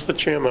 Mr.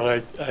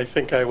 Chairman, I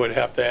think I would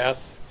have to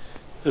ask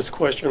this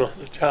question of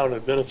the town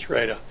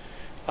administrator.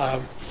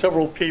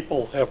 Several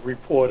people have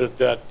reported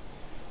that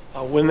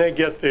when they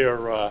get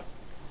their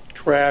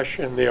trash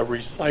and their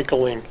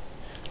recycling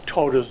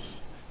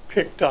toters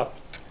picked up,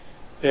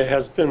 there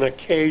has been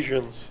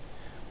occasions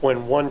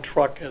when one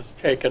truck has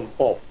taken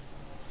both.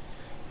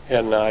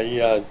 And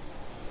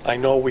I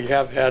know we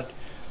have had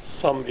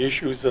some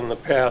issues in the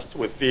past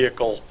with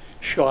vehicle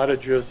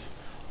shortages,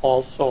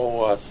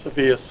 also a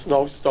severe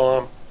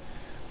snowstorm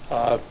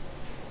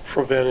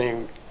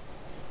preventing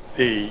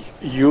the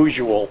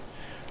usual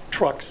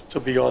trucks to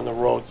be on the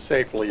road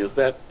safely. Has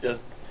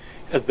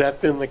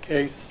that been the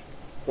case?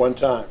 One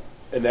time,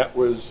 and that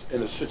was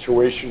in a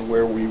situation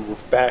where we were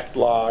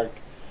backlogged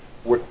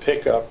with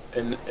pickup,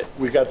 and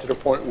we got to the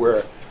point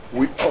where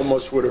we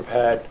almost would have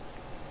had,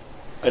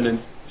 and in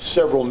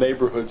several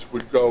neighborhoods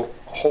would go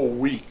a whole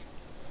week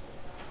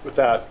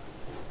without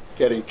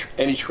getting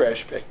any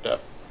trash picked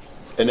up.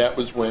 And that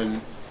was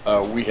when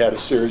we had a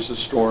series of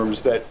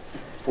storms that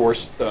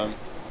forced with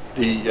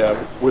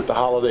the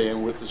holiday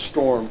and with the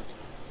storm,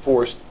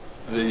 forced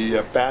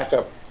the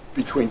backup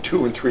between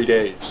 2 and 3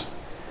 days.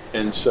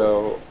 And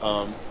so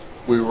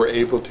we were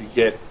able to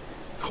get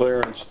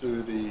clearance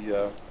through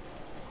the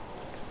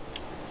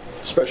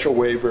special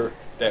waiver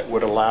that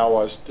would allow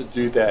us to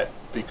do that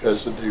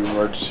because of the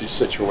emergency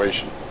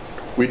situation.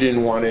 We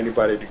didn't want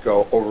anybody to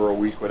go over a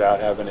week without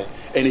having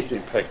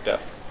anything picked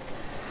up.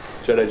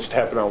 So that just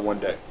happened on one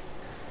day.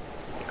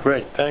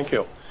 Great, thank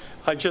you.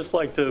 I'd just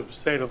like to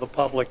say to the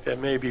public that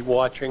may be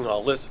watching or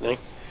listening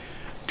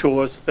to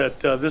us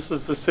that this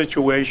is a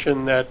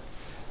situation that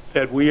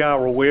we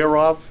are aware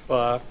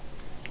of.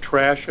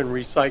 Trash and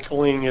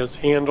recycling is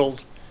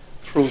handled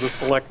through the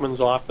Selectman's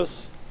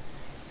office,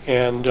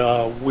 and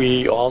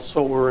we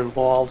also were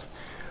involved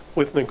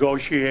with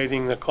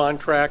negotiating the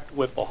contract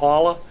with the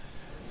hauler,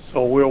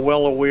 so we're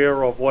well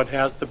aware of what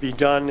has to be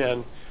done.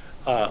 And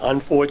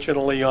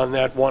unfortunately, on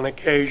that one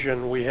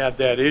occasion, we had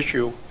that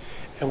issue,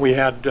 and we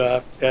had,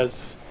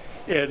 as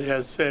Ed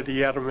has said, he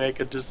had to make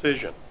a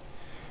decision.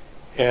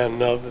 And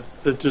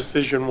the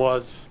decision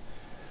was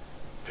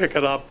pick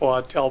it up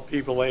or tell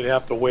people they'd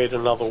have to wait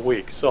another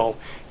week. So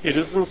it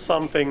isn't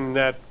something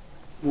that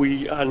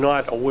we are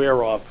not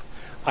aware of.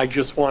 I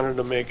just wanted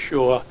to make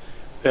sure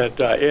that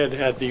Ed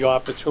had the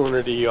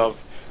opportunity of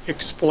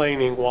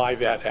explaining why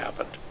that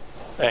happened.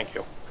 Thank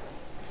you.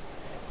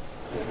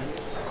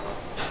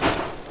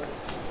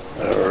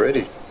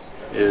 Alrighty.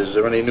 Is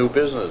there any new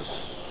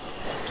business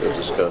to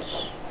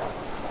discuss?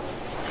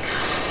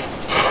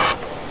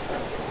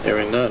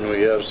 Hearing none,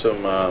 we have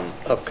some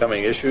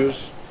upcoming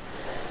issues.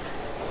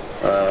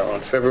 On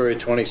February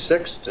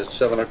 26th at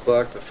 7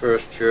 o'clock, the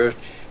First Church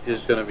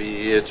is going to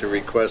be here to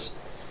request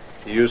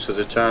the use of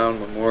the town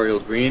Memorial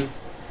Green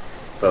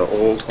for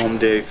Old Home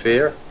Day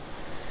Fair,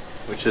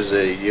 which is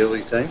a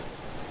yearly thing.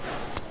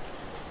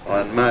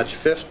 On March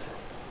 5th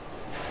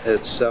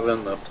at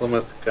 7, the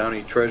Plymouth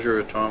County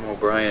Treasurer Tom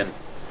O'Brien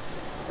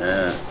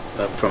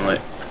from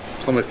the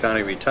Plymouth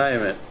County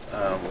Retirement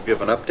will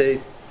give an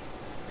update.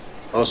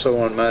 Also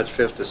on March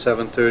 5th at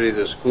 7:30,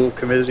 the school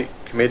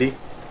committee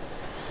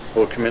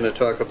will come in to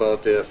talk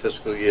about their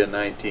fiscal year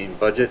 19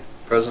 budget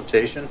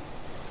presentation.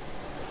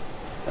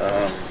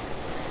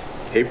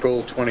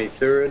 April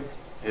 23rd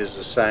is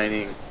the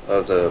signing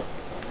of the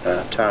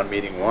town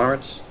meeting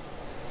warrants.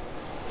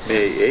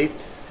 May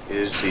 8th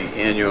is the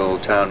annual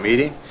town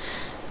meeting,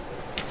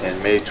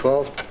 and May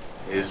 12th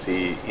is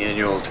the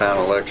annual town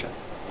election.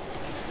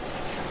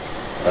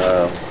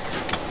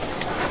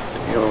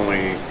 The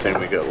only thing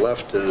we got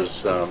left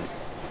is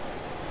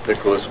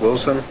Nicholas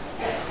Wilson,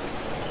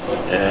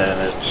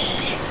 and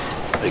it's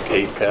like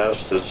 8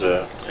 past. Is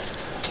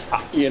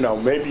You know,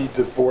 maybe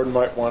the board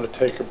might want to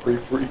take a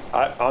brief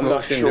I'm not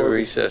Motion to sure.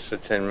 recess for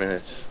 10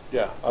 minutes.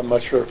 Yeah, I'm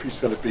not sure if he's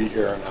going to be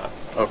here or not.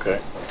 okay.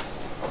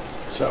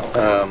 So,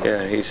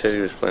 Yeah, he said he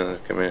was planning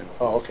to come in.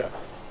 oh, okay.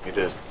 He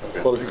did.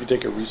 Okay. Well, if you could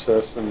take a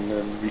recess and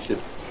then we could,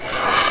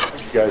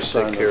 you guys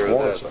sign Take care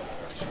those of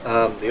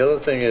warrants. The other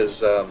thing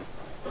is,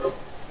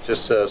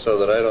 just so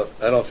that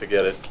I don't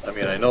forget it, I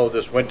mean, I know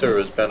this winter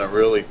has been a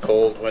really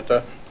cold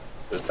winter.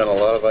 There's been a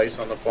lot of ice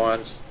on the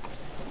ponds,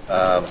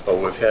 but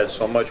we've had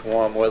so much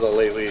warm weather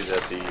lately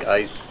that the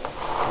ice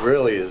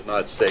really is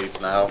not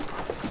safe now.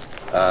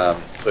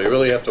 So you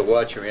really have to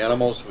watch your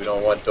animals. We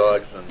don't want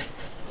dogs and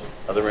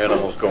other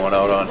animals going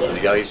out onto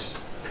the ice,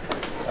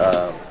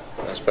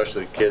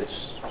 especially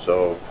kids.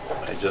 So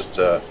I just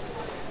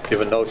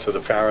give a note to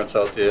the parents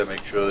out there,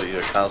 make sure that you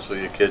counsel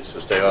your kids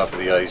to stay off of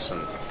the ice,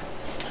 and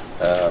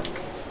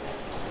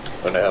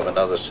going to have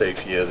another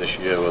safe year this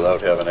year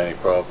without having any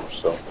problems.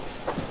 So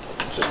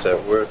just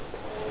that word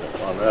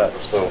on that.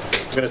 So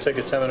we're going to take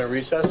a 10-minute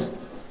recess,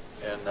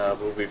 and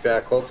we'll be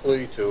back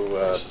hopefully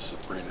to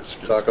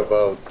talk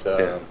about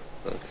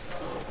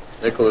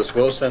Nicholas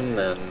Wilson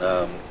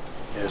and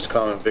his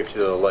common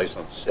victular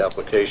license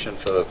application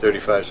for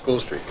 35 School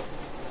Street.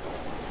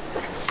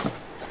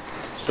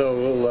 So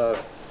we'll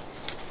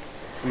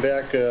come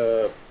back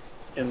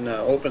in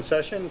open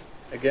session.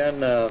 Again,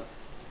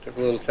 took a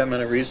little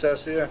 10-minute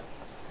recess here.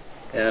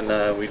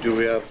 And we do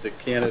have the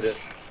candidate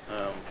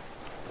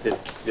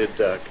did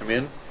come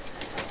in.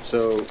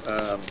 So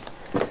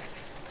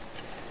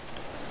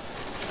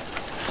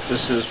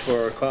this is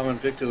for a common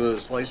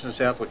victular's license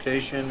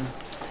application.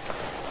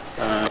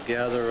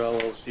 Gather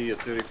LLC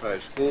at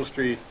 35 School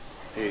Street.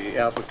 The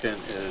applicant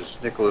is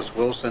Nicholas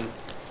Wilson,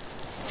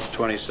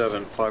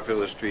 27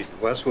 Popular Street in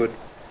Westwood.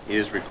 He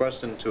is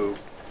requesting to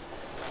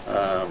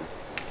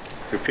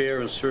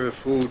prepare and serve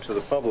food to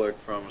the public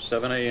from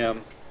 7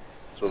 a.m.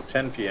 till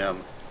 10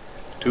 p.m.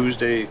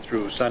 Tuesday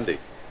through Sunday.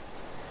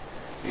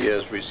 He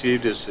has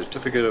received his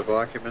certificate of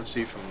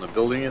occupancy from the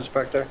building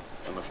inspector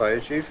and the fire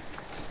chief.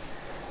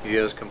 He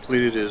has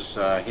completed his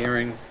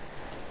hearing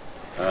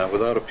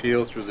without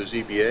appeal through the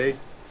ZBA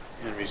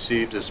and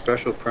received a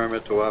special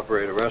permit to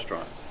operate a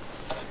restaurant.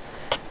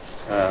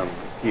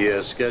 He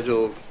has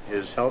scheduled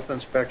his health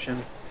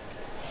inspection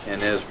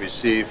and has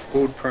received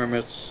food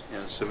permits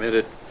and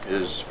submitted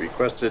his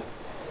requested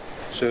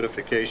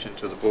certification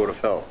to the Board of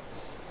Health.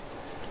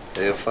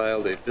 They have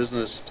filed a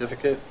business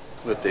certificate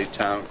with the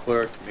town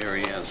clerk,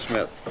 Mary Ann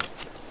Smith.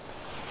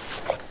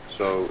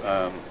 So,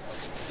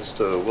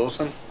 Mr.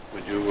 Wilson,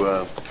 would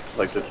you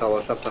like to tell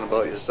us something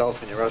about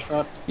yourself and your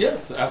restaurant?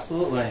 Yes,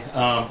 absolutely.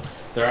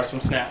 There are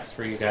some snacks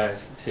for you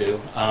guys too,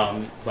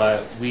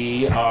 but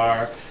we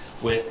are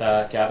with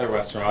Gather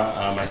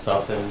Restaurant,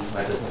 myself and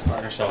my business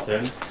partner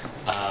Shelton.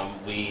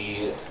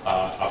 We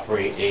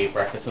operate a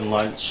breakfast and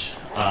lunch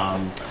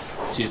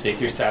Tuesday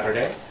through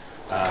Saturday.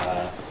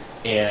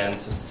 And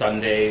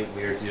Sunday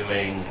we're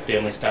doing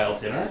family style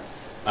dinner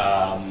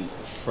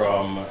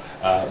from,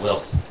 we'll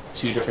have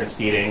 2 different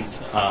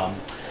seatings.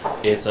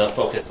 It's a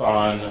focus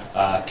on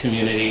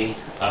community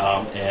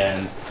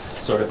and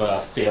sort of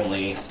a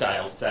family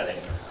style setting.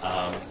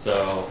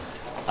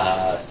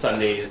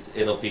 Sundays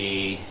it'll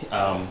be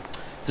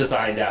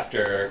designed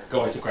after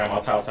going to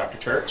grandma's house after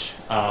church.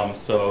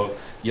 So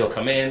you'll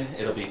come in,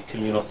 it'll be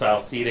communal style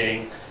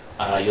seating.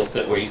 You'll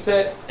sit where you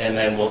sit, and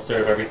then we'll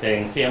serve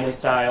everything family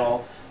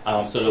style.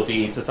 So it'll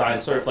be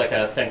designed sort of like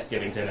a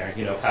Thanksgiving dinner,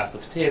 you know, pass the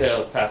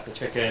potatoes, pass the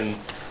chicken,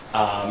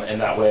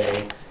 and that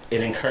way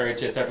it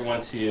encourages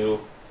everyone to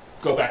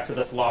go back to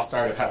this lost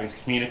art of having to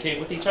communicate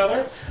with each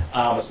other,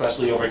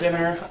 especially over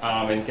dinner,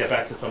 and get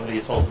back to some of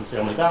these wholesome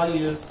family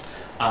values,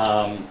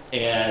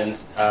 and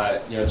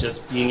you know,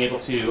 just being able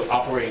to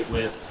operate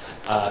with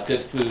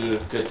good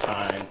food, good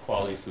time,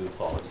 quality food,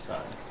 quality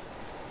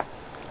time.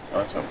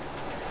 Awesome.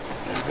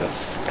 Very good.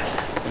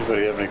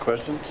 Anybody have any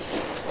questions?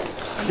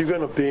 Are you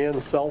going to ban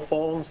cell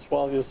phones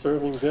while you're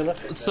serving dinner?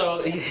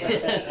 So,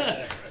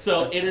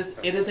 so it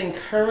is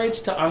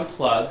encouraged to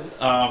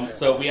unplug.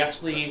 So we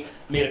actually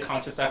made a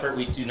conscious effort.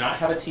 We do not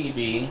have a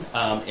TV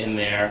in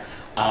there.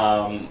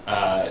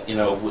 You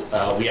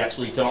know, we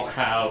actually don't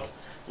have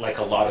like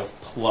a lot of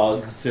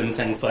plugs and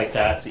things like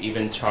that to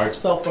even charge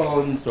cell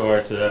phones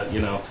or to you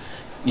know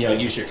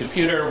use your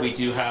computer. We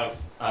do have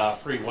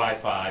free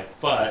Wi-Fi,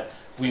 but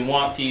we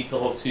want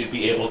people to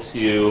be able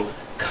to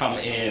come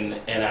in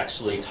and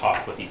actually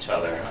talk with each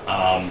other.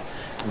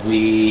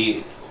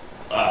 We,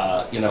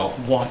 you know,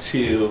 want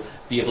to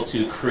be able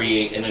to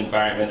create an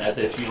environment as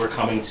if you were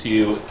coming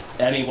to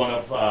any one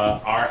of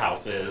our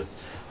houses.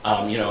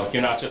 You know,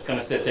 you're not just going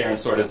to sit there and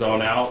sort of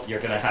zone out. You're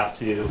going to have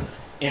to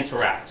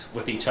interact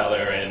with each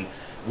other, and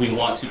we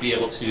want to be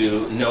able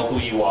to know who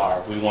you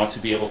are. We want to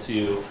be able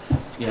to,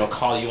 you know,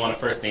 call you on a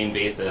first name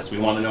basis. We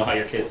want to know how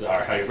your kids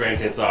are, how your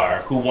grandkids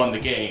are, who won the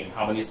game,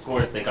 how many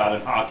scores they got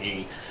in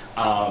hockey.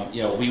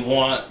 You know, we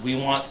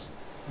want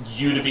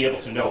you to be able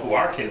to know who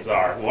our kids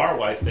are, who our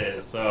wife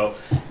is. So,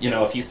 you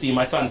know, if you see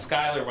my son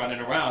Skylar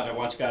running around, I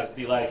want you guys to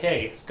be like,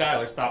 hey,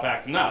 Skylar, stop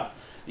acting up.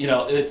 You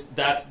know,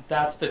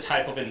 that's the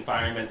type of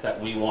environment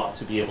that we want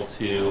to be able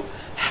to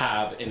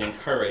have and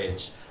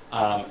encourage,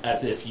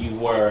 as if you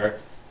were,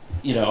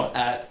 you know,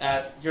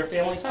 at your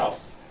family's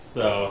house.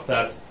 So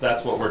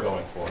that's what we're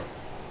going for,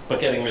 but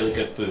getting really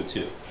good food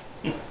too.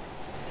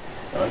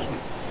 Awesome.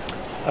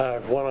 I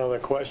have one other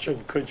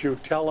question. Could you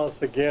tell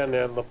us again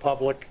and the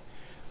public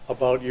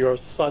about your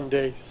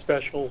Sunday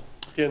special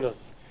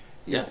dinners?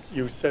 Yes.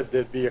 You said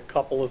there'd be a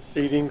couple of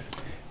seatings.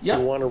 Yeah.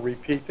 You want to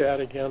repeat that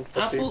again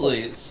for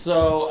Absolutely. people?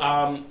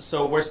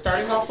 So we're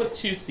starting off with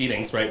 2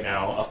 seatings right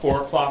now, a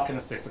 4 o'clock and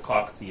a 6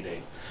 o'clock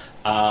seating.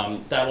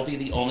 That'll be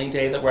the only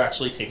day that we're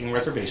actually taking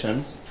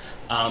reservations.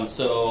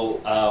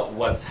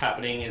 What's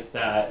happening is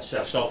that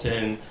Chef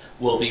Shelton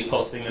will be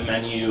posting the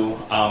menu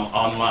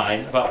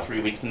online about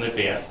 3 weeks in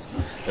advance.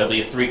 There'll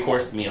be a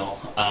 3-course meal,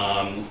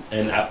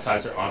 an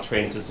appetizer,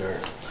 entree, and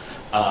dessert.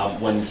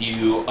 When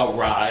you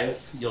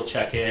arrive, you'll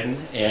check in,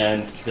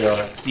 and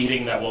the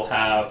seating that we'll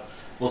have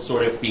will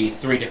sort of be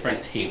 3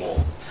 different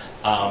tables.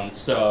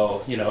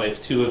 So, you know,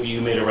 if 2 of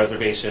you made a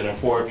reservation and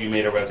 4 of you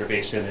made a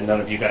reservation and none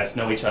of you guys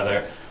know each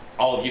other,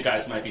 all of you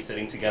guys might be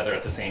sitting together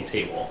at the same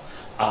table.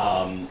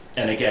 And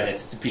again,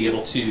 it's to be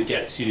able to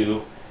get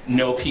to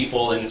know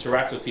people and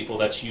interact with people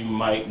that you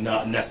might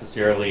not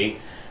necessarily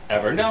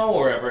ever know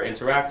or ever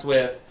interact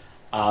with.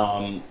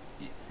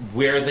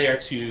 We're there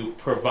to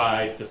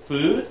provide the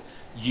food.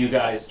 You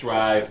guys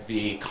drive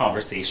the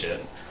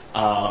conversation.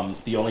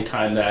 The only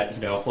time that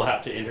we'll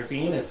have to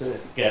intervene if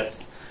it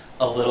gets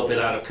a little bit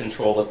out of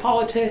control with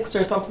politics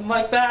or something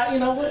like that.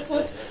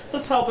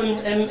 Let's help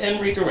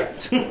and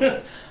redirect.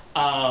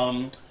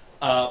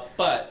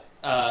 But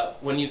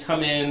when you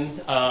come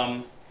in,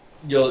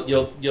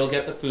 you'll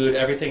get the food.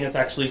 Everything is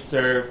actually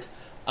served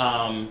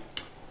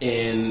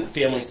in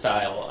family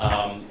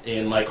style,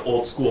 in like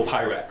old school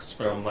Pyrex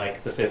from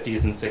like the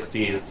 50s and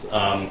 60s.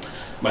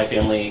 My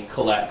family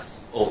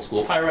collects old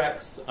school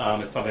Pyrex.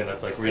 It's something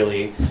that's like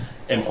really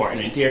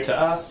important and dear to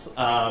us.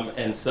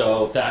 And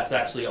so that's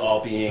actually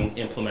all being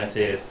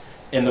implemented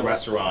in the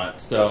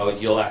restaurant. So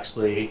you'll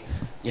actually,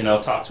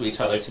 talk to each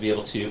other to be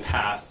able to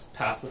pass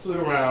the food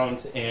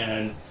around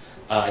and,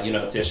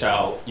 dish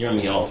out your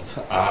meals.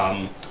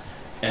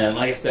 And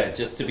like I said,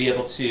 just to be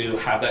able to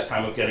have that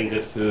time of getting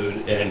good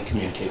food and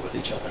communicate with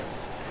each other.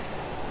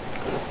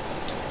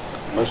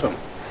 Awesome.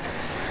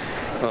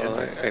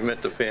 Well, I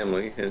met the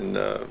family and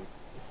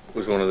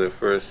was one of their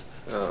first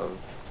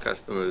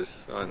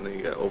customers on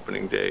the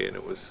opening day, and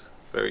it was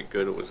very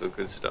good. It was a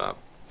good stop,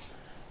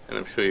 and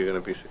I'm sure you're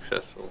going to be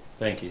successful.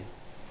 Thank you.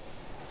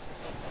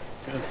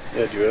 Good.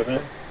 Yeah, do you have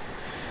any?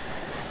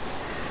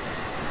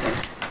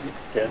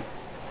 Ken?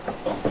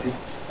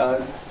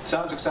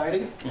 Sounds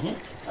exciting.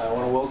 Mm-hmm. I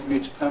want to welcome you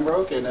to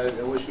Pembroke, and I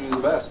wish you the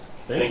best.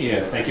 Thank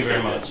you. Thank you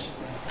very much.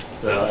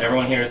 So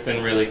everyone here has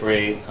been really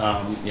great. A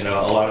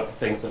lot of the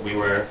things that we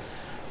were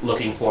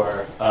looking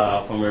for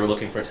when we were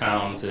looking for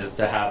towns is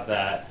to have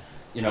that,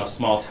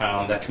 small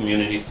town, that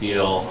community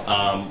feel.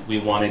 We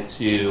wanted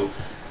to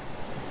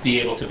be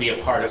able to be a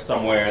part of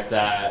somewhere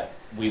that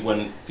we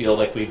wouldn't feel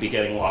like we'd be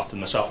getting lost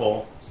in the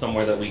shuffle,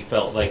 somewhere that we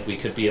felt like we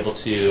could be able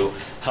to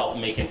help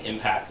make an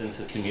impact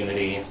into the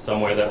community,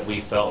 somewhere that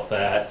we felt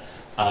that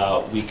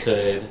we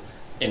could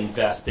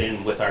invest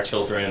in with our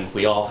children.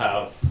 We all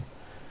have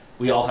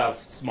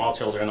small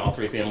children, all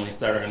three families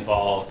that are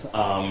involved.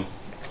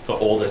 The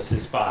oldest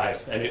is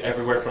 5, and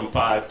everywhere from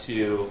 5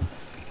 to,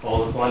 how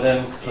old is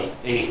London?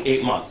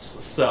 8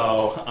 months.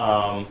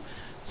 So,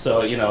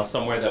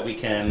 somewhere that we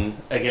can,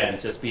 again,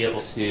 just be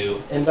able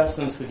to invest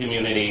into the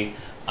community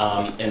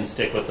and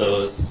stick with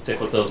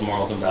those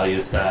morals and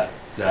values that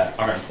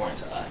are important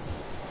to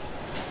us.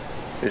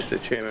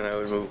 Mr. Chairman, I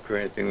would move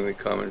granting the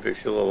common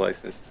victular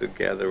license to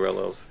Gather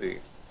LLC.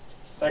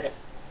 Second.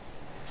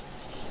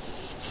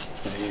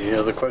 Any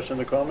other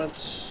questions or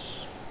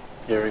comments?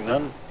 Hearing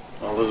none.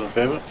 All those in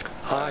favor?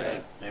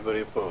 Aye. Anybody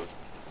opposed?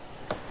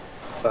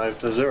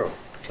 5-0.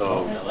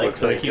 So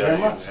looks Thank like you very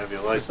much. you have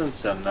your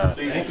license, and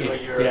Thank you.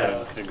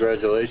 Yes.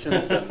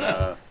 congratulations,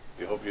 and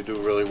we hope you do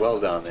really well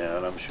down there.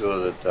 And I'm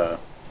sure that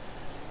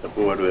the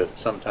board, at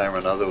some time or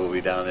another, will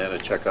be down there to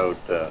check out,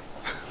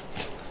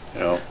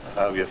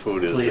 how your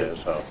food is there.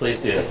 So Please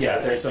do. Yeah,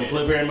 there's some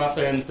blueberry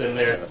muffins and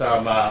there's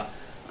some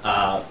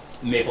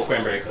maple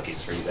cranberry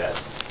cookies for you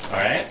guys. All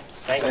right?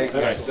 Thank you.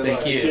 All right.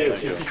 Thank you.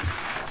 thank you.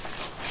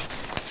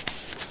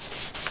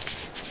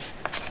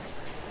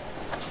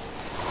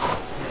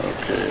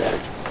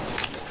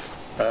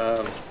 Okay.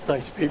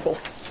 Nice people.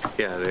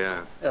 Yeah, they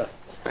are. Yeah.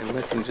 I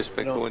met them just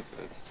by No.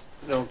 coincidence.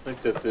 I don't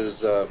think that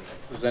there's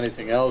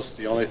anything else.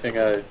 The only thing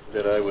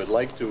that I would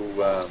like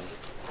to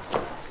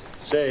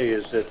say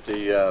is that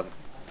the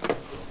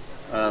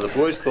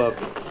Boys Club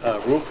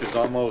roof is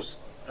almost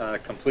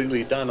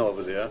completely done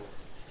over there,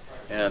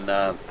 and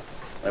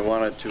I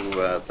wanted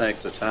to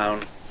thank the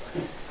town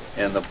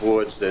and the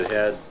boards that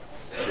had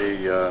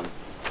the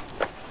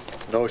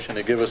notion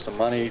to give us the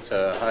money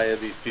to hire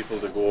these people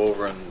to go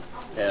over and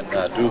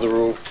do the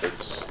roof.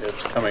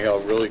 It's coming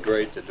out really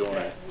great. They're doing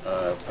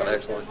an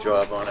excellent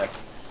job on it.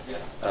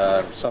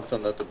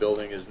 Something that the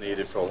building has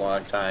needed for a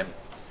long time.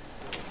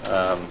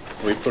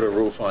 We put a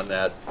roof on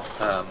that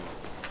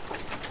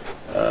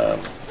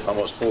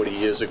almost 40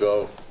 years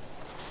ago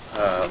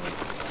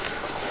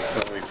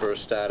when we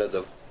first started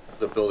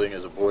the building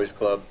as a boys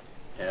club,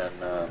 and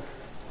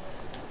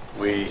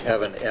we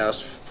haven't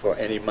asked for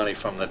any money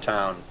from the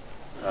town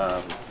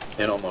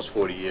in almost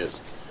 40 years.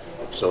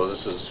 So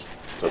this is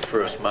the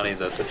first money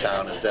that the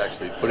town has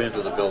actually put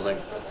into the building,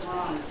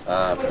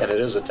 and it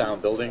is a town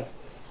building.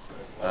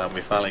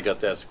 We finally got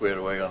that squared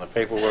away on the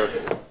paperwork,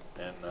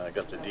 and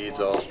got the deeds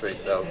all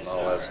straightened out and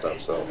all that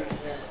stuff.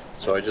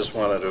 So I just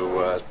wanted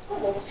to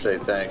say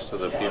thanks to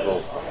the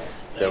people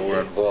that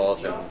were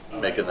involved in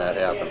making that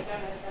happen.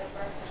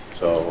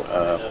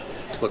 So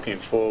looking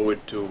forward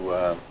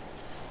to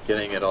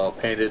getting it all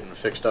painted and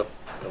fixed up,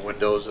 the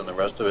windows and the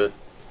rest of it,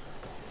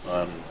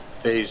 on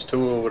phase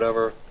 2 or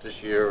whatever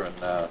this year, and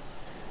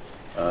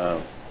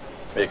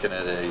making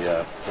it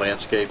a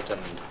landscaped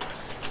and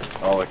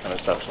all that kind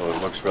of stuff, so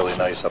it looks really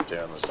nice up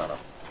there in the center.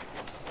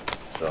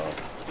 So,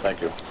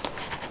 thank you.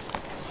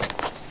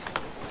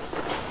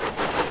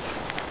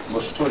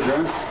 Motion to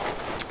adjourn?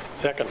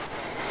 Second.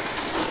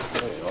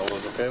 Okay, all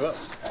those in favor?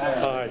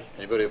 Aye.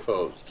 Anybody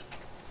opposed?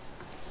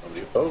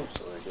 Nobody opposed,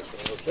 so I guess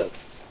we're all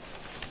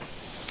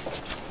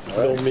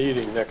set. No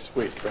meeting next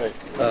week, right?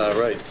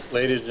 Right,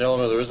 ladies and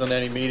gentlemen, there isn't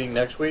any meeting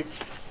next week,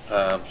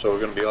 so we're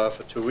going to be off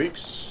for 2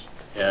 weeks,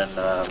 and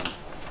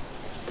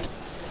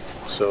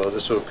so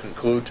this will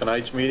conclude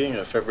tonight's meeting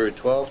of February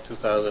 12th,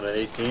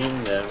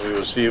 2018, and we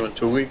will see you in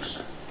 2 weeks,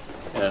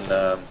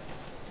 and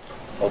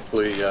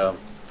hopefully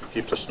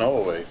keep the snow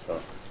away for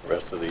the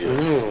rest of the year.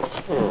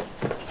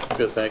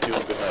 Good, thank you,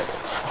 and good night.